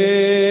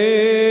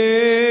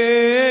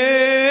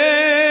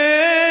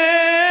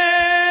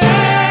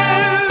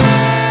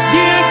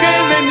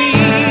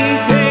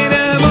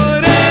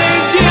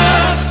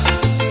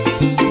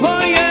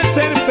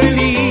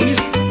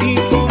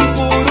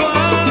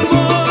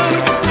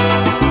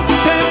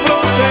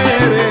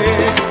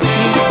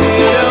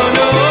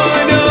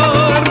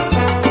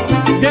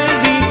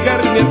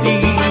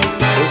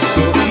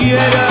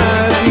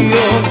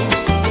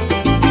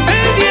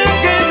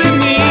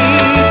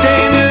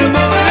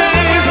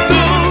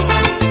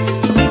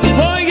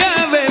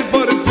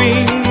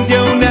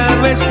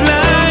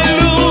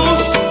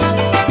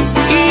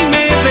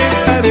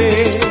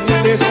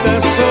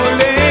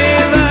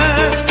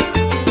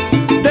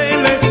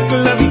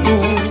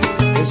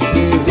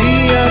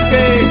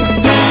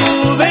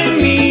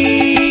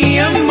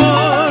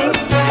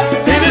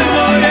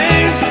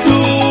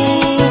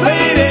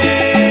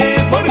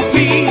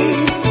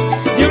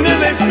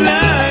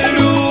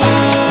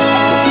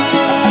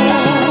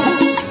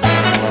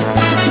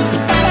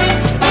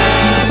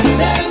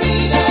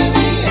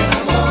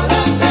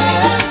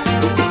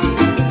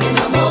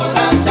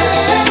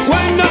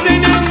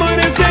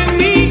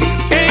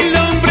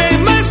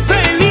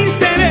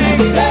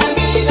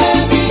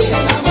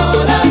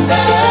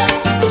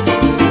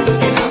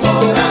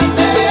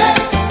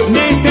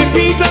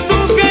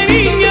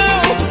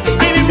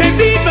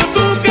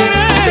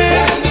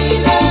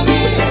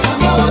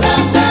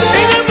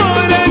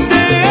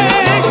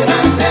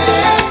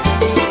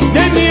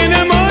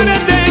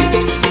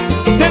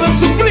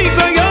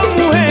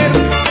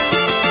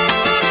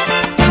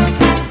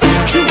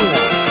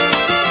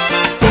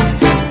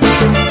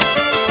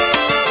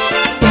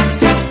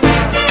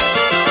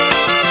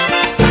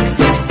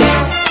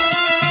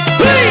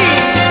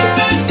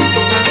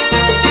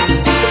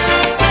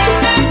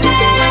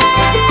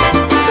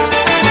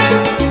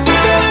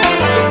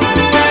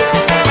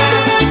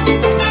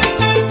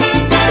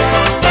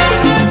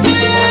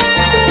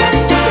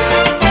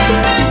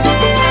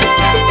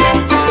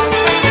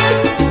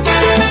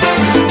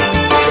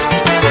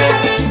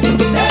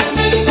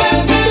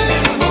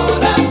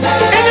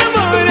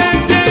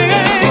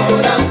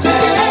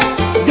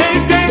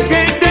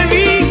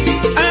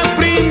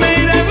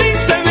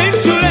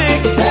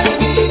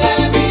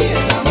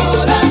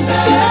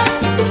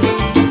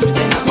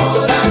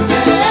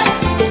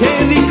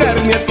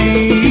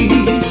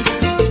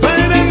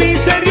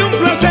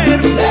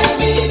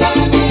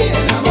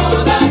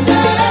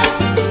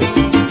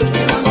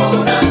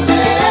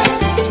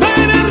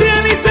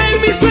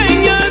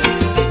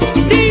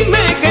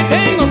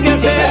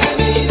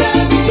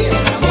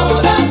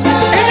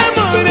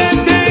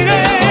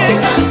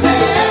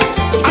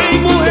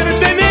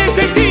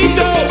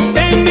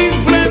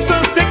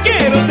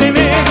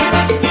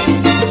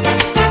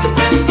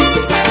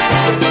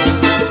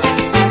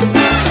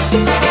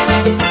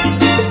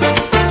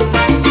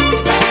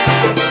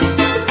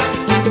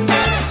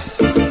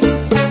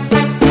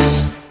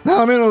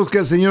que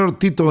al señor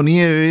Tito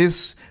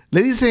Nieves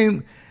le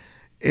dicen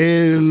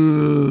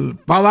el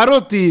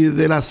Pavarotti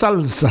de la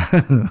salsa.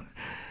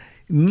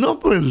 No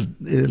por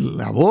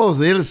la voz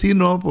de él,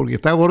 sino porque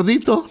está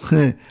gordito.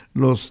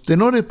 Los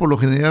tenores por lo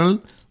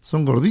general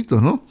son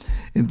gorditos, ¿no?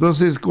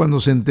 Entonces, cuando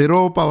se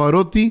enteró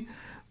Pavarotti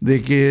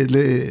de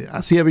que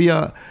así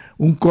había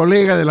un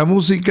colega de la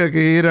música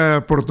que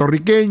era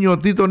puertorriqueño,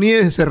 Tito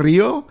Nieves, se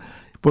rió,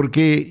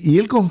 y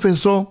él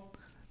confesó,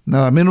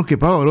 nada menos que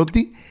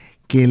Pavarotti,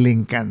 que le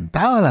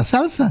encantaba la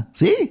salsa,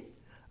 sí.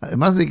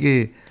 Además de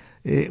que,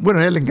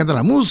 a él le encanta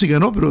la música,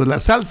 ¿no? Pero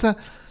la salsa,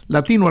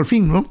 latino al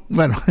fin, ¿no?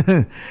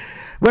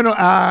 Bueno,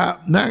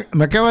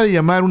 me acaba de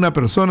llamar una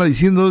persona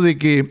diciendo de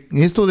que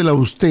esto de la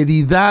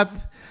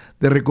austeridad,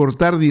 de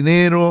recortar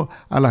dinero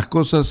a las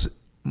cosas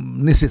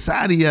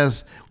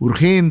necesarias,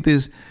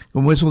 urgentes,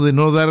 como eso de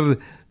no dar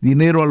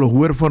dinero a los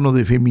huérfanos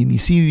de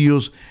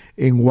feminicidios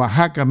en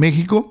Oaxaca,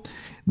 México,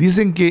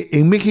 dicen que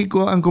en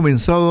México han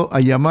comenzado a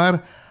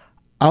llamar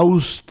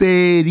austericidio.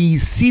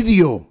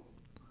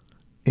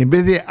 En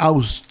vez de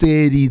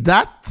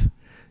austeridad,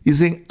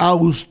 dicen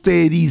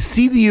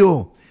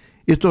austericidio.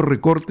 Estos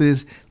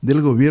recortes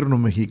del gobierno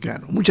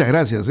mexicano. Muchas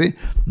gracias,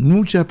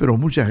 muchas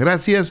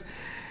gracias.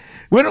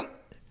 Bueno,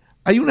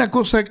 hay una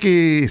cosa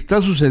que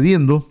está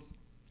sucediendo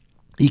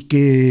y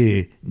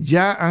que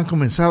ya han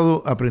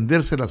comenzado a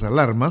prenderse las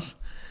alarmas.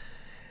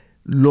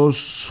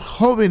 Los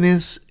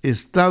jóvenes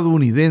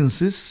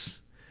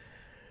estadounidenses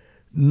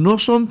no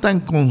son tan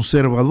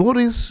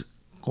conservadores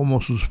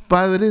como sus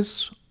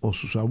padres o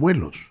sus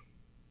abuelos.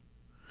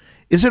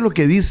 Eso es lo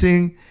que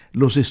dicen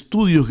los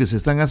estudios que se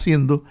están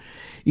haciendo,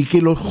 y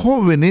que los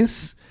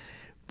jóvenes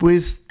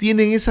pues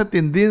tienen esa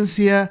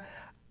tendencia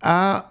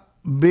a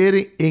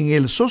ver en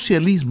el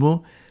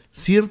socialismo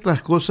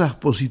ciertas cosas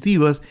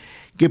positivas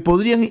que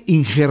podrían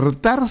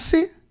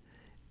injertarse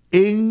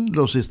en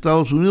los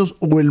Estados Unidos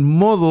o el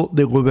modo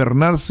de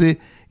gobernarse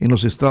en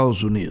los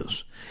Estados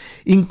Unidos.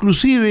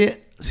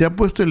 Inclusive se ha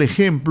puesto el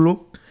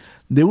ejemplo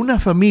de una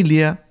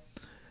familia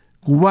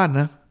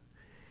cubana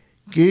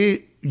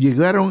que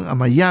llegaron a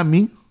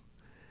Miami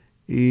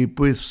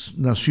pues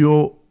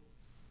nació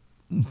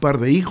un par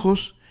de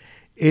hijos.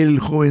 El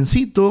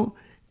jovencito,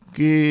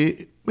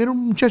 que era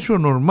un muchacho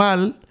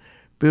normal,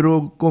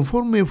 pero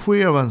conforme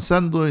fue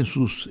avanzando en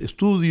sus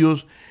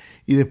estudios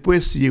y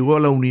después llegó a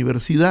la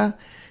universidad,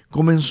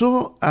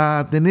 comenzó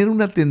a tener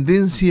una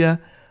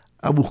tendencia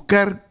a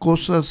buscar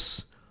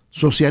cosas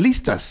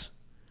socialistas.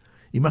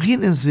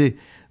 Imagínense,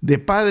 de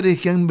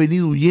padres que han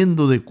venido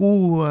huyendo de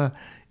Cuba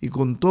y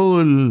con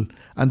todo el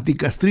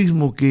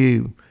anticastrismo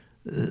que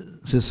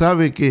se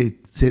sabe que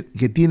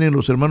tienen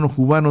los hermanos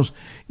cubanos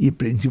y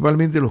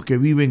principalmente los que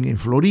viven en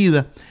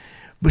Florida,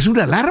 pues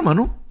una alarma,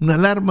 ¿no? Una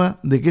alarma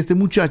de que este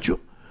muchacho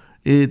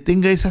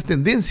tenga esas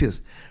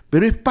tendencias.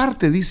 Pero es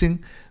parte,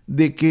 dicen,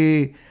 de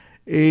que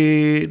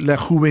la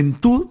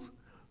juventud,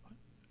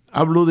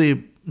 hablo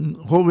de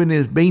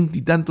jóvenes 20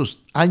 y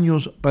tantos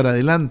años para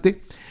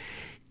adelante,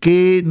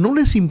 que no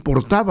les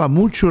importaba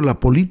mucho la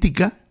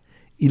política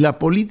y la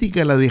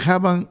política la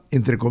dejaban,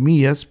 entre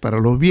comillas, para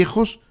los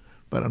viejos,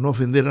 para no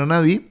ofender a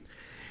nadie,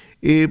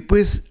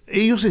 pues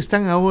ellos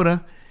están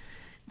ahora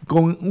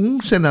con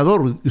un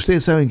senador,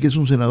 ustedes saben que es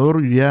un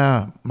senador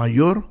ya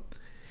mayor,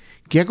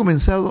 que ha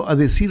comenzado a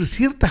decir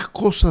ciertas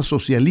cosas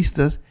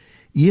socialistas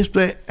y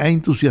esto ha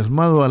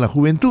entusiasmado a la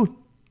juventud.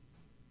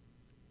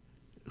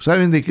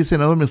 ¿Saben de qué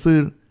senador me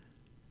estoy?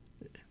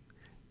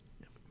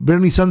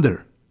 Bernie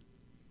Sanders.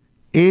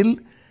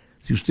 Él,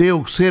 si usted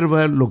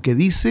observa lo que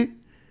dice,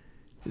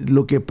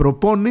 lo que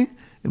propone,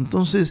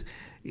 entonces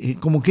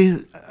como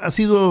que ha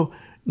sido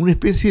una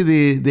especie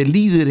de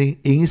líder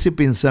en ese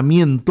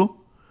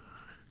pensamiento,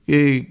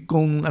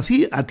 con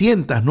así a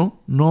tientas,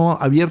 no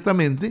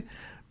abiertamente,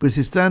 pues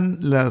están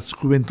las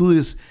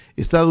juventudes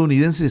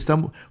estadounidenses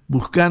están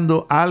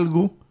buscando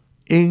algo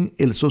en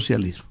el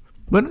socialismo.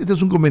 Bueno, este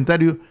es un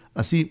comentario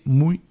así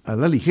muy a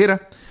la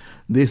ligera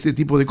de este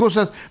tipo de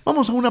cosas.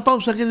 Vamos a una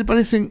pausa, ¿qué le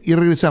parecen? Y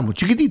regresamos.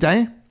 Chiquitita,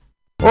 ¿eh?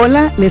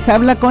 Hola, les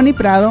habla Connie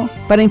Prado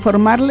para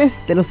informarles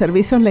de los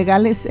servicios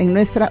legales en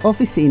nuestra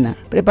oficina.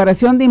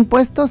 Preparación de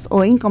impuestos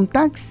o income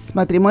tax,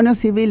 matrimonios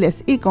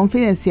civiles y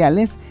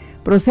confidenciales,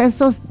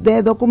 procesos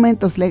de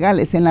documentos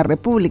legales en la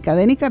República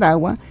de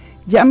Nicaragua.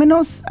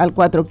 Llámenos al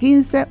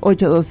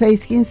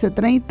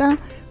 415-826-1530,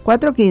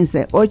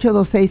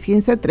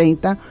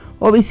 415-826-1530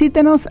 o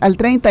visítenos al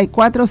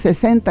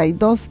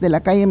 3462 de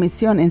la calle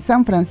Misión en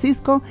San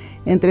Francisco,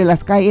 entre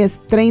las calles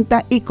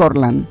 30 y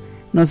Cortland.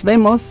 Nos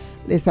vemos,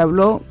 les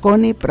habló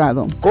Connie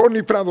Prado.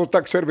 Connie Prado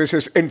Tax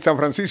Services en San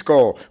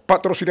Francisco,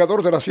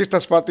 patrocinador de las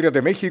Fiestas Patrias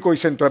de México y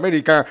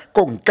Centroamérica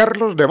con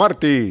Carlos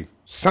Demarty.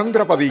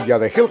 Sandra Padilla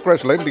de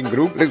Hillcrest Lending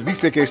Group les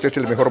dice que este es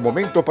el mejor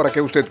momento para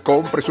que usted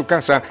compre su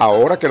casa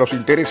ahora que los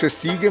intereses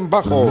siguen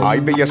bajos. Hay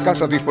bellas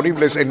casas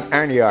disponibles en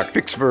Antioch,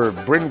 Pittsburgh,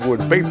 Brentwood,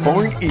 Bay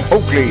Point y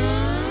Oakley.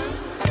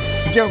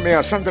 Llame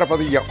a Sandra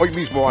Padilla hoy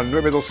mismo al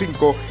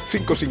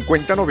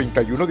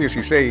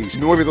 925-550-9116.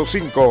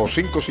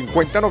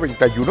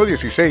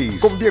 925-550-9116.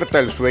 Convierta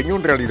el sueño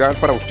en realidad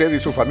para usted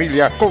y su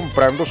familia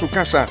comprando su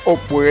casa o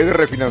puede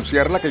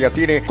refinanciar la que ya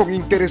tiene con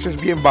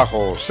intereses bien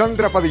bajos.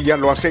 Sandra Padilla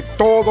lo hace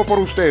todo por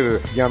usted.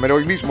 Llámelo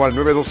hoy mismo al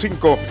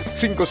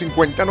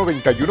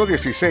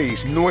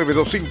 925-550-9116.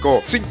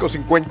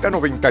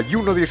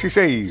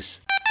 925-550-9116.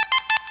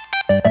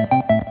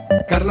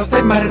 Carlos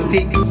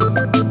Demarty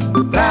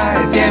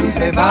trae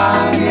siempre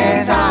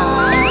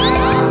variedad.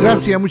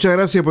 Gracias, muchas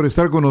gracias por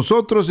estar con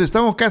nosotros.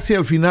 Estamos casi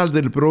al final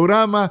del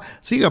programa.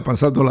 Siga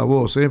pasando la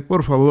voz,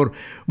 por favor.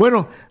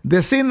 Bueno,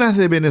 decenas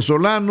de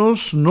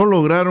venezolanos no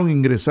lograron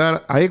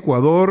ingresar a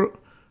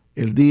Ecuador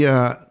el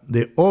día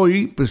de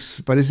hoy,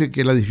 pues parece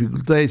que las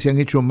dificultades se han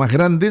hecho más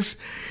grandes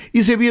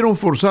y se vieron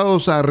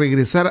forzados a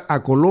regresar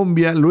a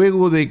Colombia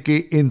luego de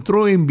que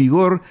entró en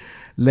vigor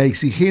la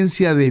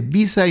exigencia de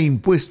visa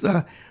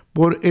impuesta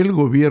por el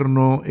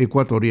gobierno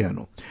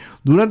ecuatoriano.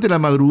 Durante la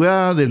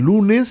madrugada del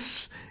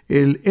lunes,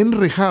 el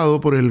enrejado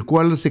por el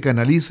cual se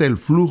canaliza el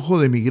flujo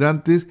de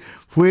migrantes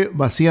fue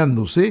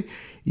vaciándose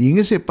y en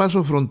ese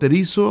paso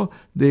fronterizo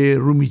de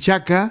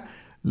Rumichaca,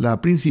 la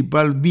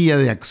principal vía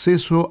de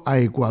acceso a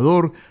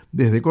Ecuador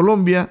desde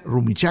Colombia,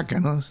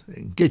 Rumichaca, ¿no?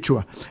 En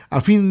quechua,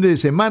 a fin de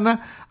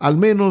semana, al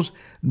menos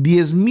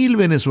 10,000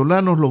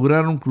 venezolanos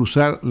lograron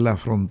cruzar la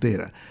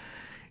frontera.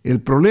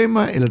 El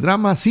problema, el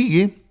drama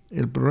sigue,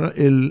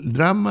 el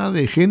drama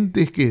de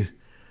gente que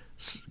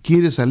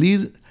quiere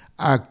salir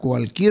a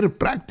cualquier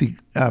parte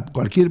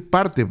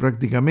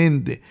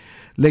prácticamente.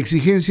 La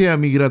exigencia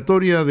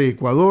migratoria de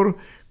Ecuador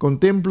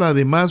contempla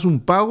además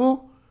un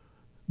pago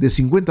de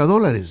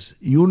 $50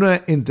 y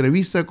una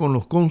entrevista con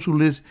los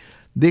cónsules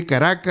de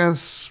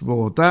Caracas,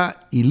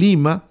 Bogotá y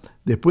Lima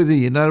después de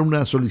llenar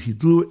una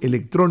solicitud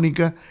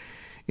electrónica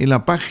en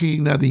la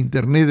página de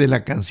internet de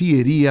la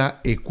Cancillería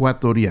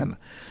ecuatoriana.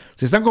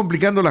 Se están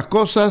complicando las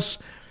cosas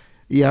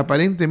y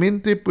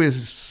aparentemente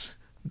pues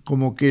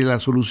como que la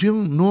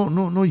solución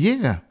no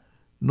llega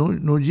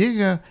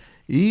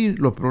y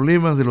los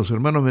problemas de los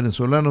hermanos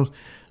venezolanos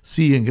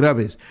siguen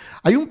graves.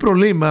 Hay un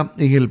problema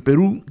en el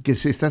Perú que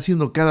se está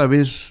haciendo cada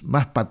vez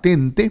más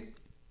patente,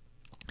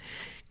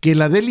 que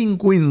la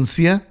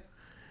delincuencia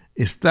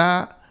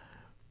está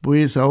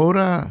pues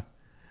ahora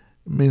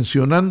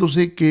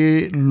mencionándose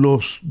que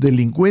los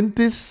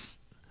delincuentes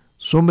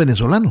son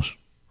venezolanos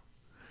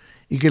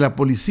y que la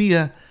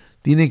policía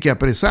tiene que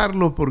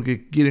apresarlos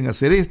porque quieren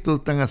hacer esto,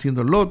 están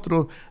haciendo lo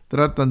otro,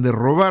 tratan de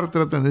robar,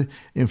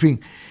 en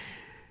fin.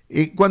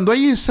 Cuando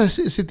hay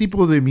ese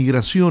tipo de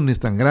migraciones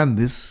tan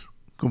grandes,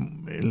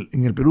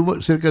 en el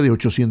Perú cerca de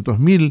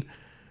 800,000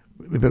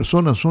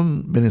 personas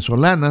son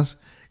venezolanas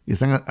que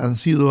han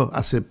sido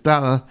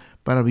aceptadas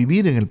para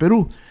vivir en el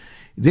Perú.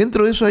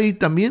 Dentro de eso hay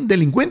también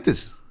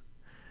delincuentes.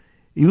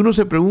 Y uno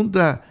se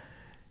pregunta,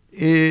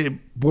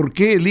 ¿por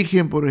qué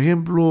eligen, por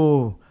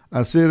ejemplo,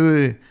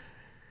 hacer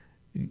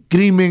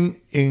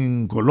crimen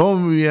en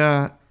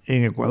Colombia,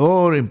 en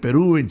Ecuador, en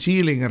Perú, en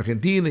Chile, en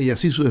Argentina y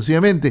así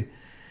sucesivamente?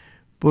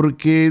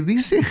 Porque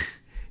dice,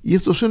 y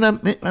esto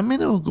suena a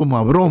menos como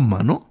a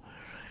broma, ¿no?,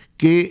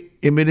 que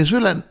en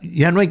Venezuela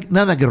ya no hay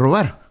nada que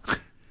robar.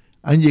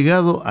 Han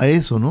llegado a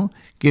eso, ¿no?,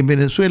 que en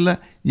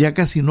Venezuela ya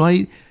casi no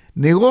hay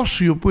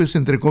negocio, pues,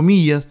 entre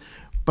comillas,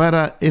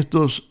 para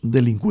estos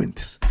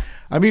delincuentes.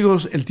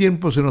 Amigos, el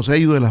tiempo se nos ha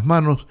ido de las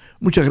manos.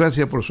 Muchas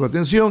gracias por su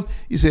atención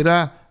y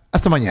será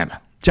hasta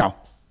mañana. Chao.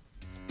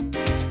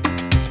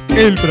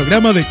 El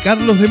programa de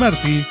Carlos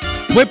Demarty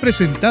fue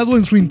presentado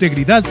en su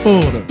integridad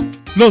por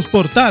los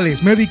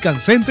Portales Medical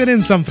Center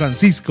en San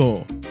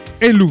Francisco,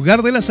 el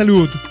lugar de la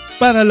salud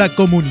para la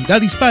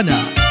comunidad hispana.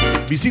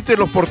 Visite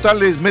los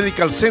Portales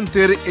Medical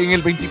Center en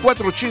el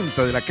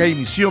 2480 de la calle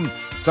Misión,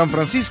 San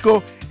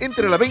Francisco,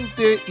 entre la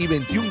 20 y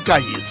 21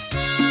 calles.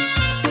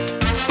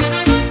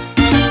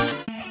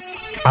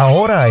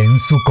 Ahora en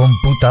su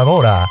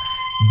computadora,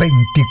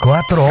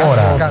 24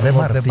 horas,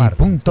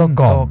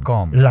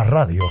 Demarty.com. La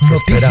radio,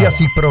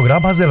 noticias y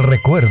programas del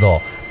recuerdo.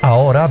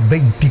 Ahora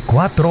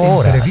 24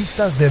 horas.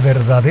 Entrevistas de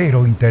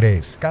verdadero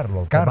interés.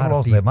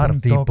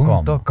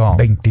 CarlosDemarty.com.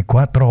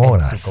 24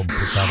 horas. En su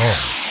computadora.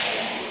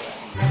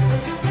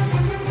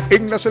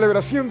 En la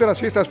celebración de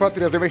las fiestas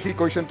patrias de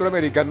México y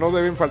Centroamérica no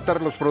deben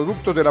faltar los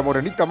productos de la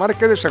Morenita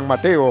Market de San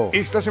Mateo.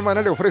 Esta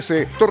semana le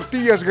ofrece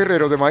tortillas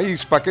Guerrero de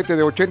maíz, paquete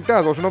de 80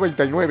 a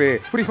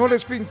 $2.99.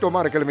 Frijoles Pinto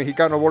Marca el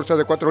Mexicano, bolsa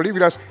de 4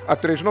 libras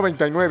a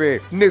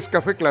 $3.99.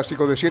 Nescafé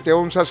Clásico de 7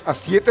 onzas a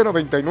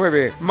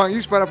 $7.99.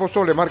 Maíz para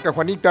pozole marca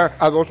Juanita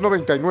a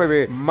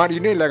 $2.99.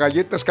 Marinela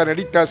galletas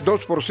canelitas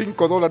 2 por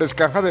 $5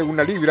 caja de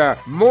 1 libra.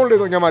 Mole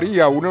Doña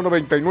María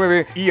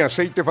 $1.99 y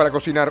aceite para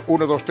cocinar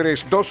 1, 2,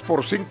 3 2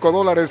 por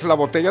 $5 la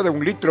botella de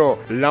 1 litro.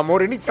 La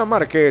Morenita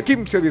Market,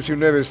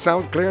 1519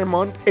 South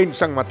Claremont en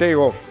San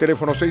Mateo.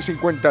 Teléfono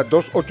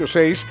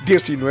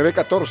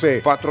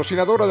 650-286-1914.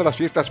 Patrocinadora de las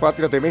fiestas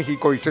patrias de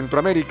México y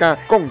Centroamérica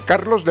con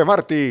Carlos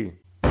Demarty.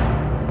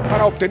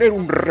 Para obtener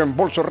un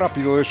reembolso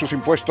rápido de sus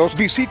impuestos,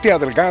 visite a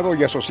Delgado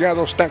y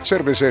Asociados Tax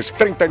Services,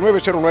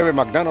 3909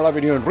 McDonald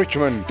Avenue en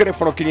Richmond.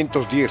 Teléfono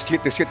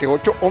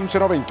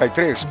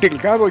 510-778-1193.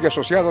 Delgado y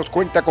Asociados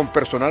cuenta con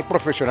personal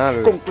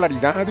profesional, con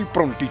claridad y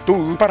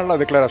prontitud para la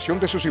declaración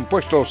de sus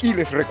impuestos y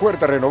les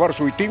recuerda renovar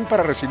su ITIN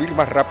para recibir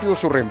más rápido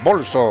su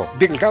reembolso.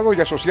 Delgado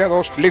y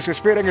Asociados les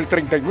espera en el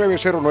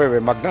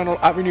 3909 McDonald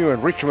Avenue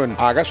en Richmond.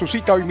 Haga su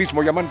cita hoy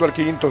mismo llamando al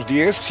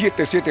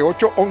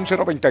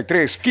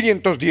 510-778-1193.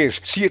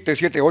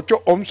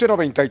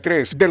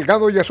 510-778-1193.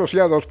 Delgado y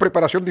Asociados,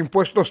 preparación de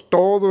impuestos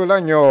todo el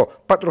año.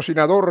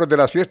 Patrocinador de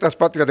las fiestas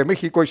patrias de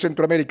México y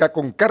Centroamérica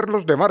con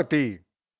Carlos Demarty.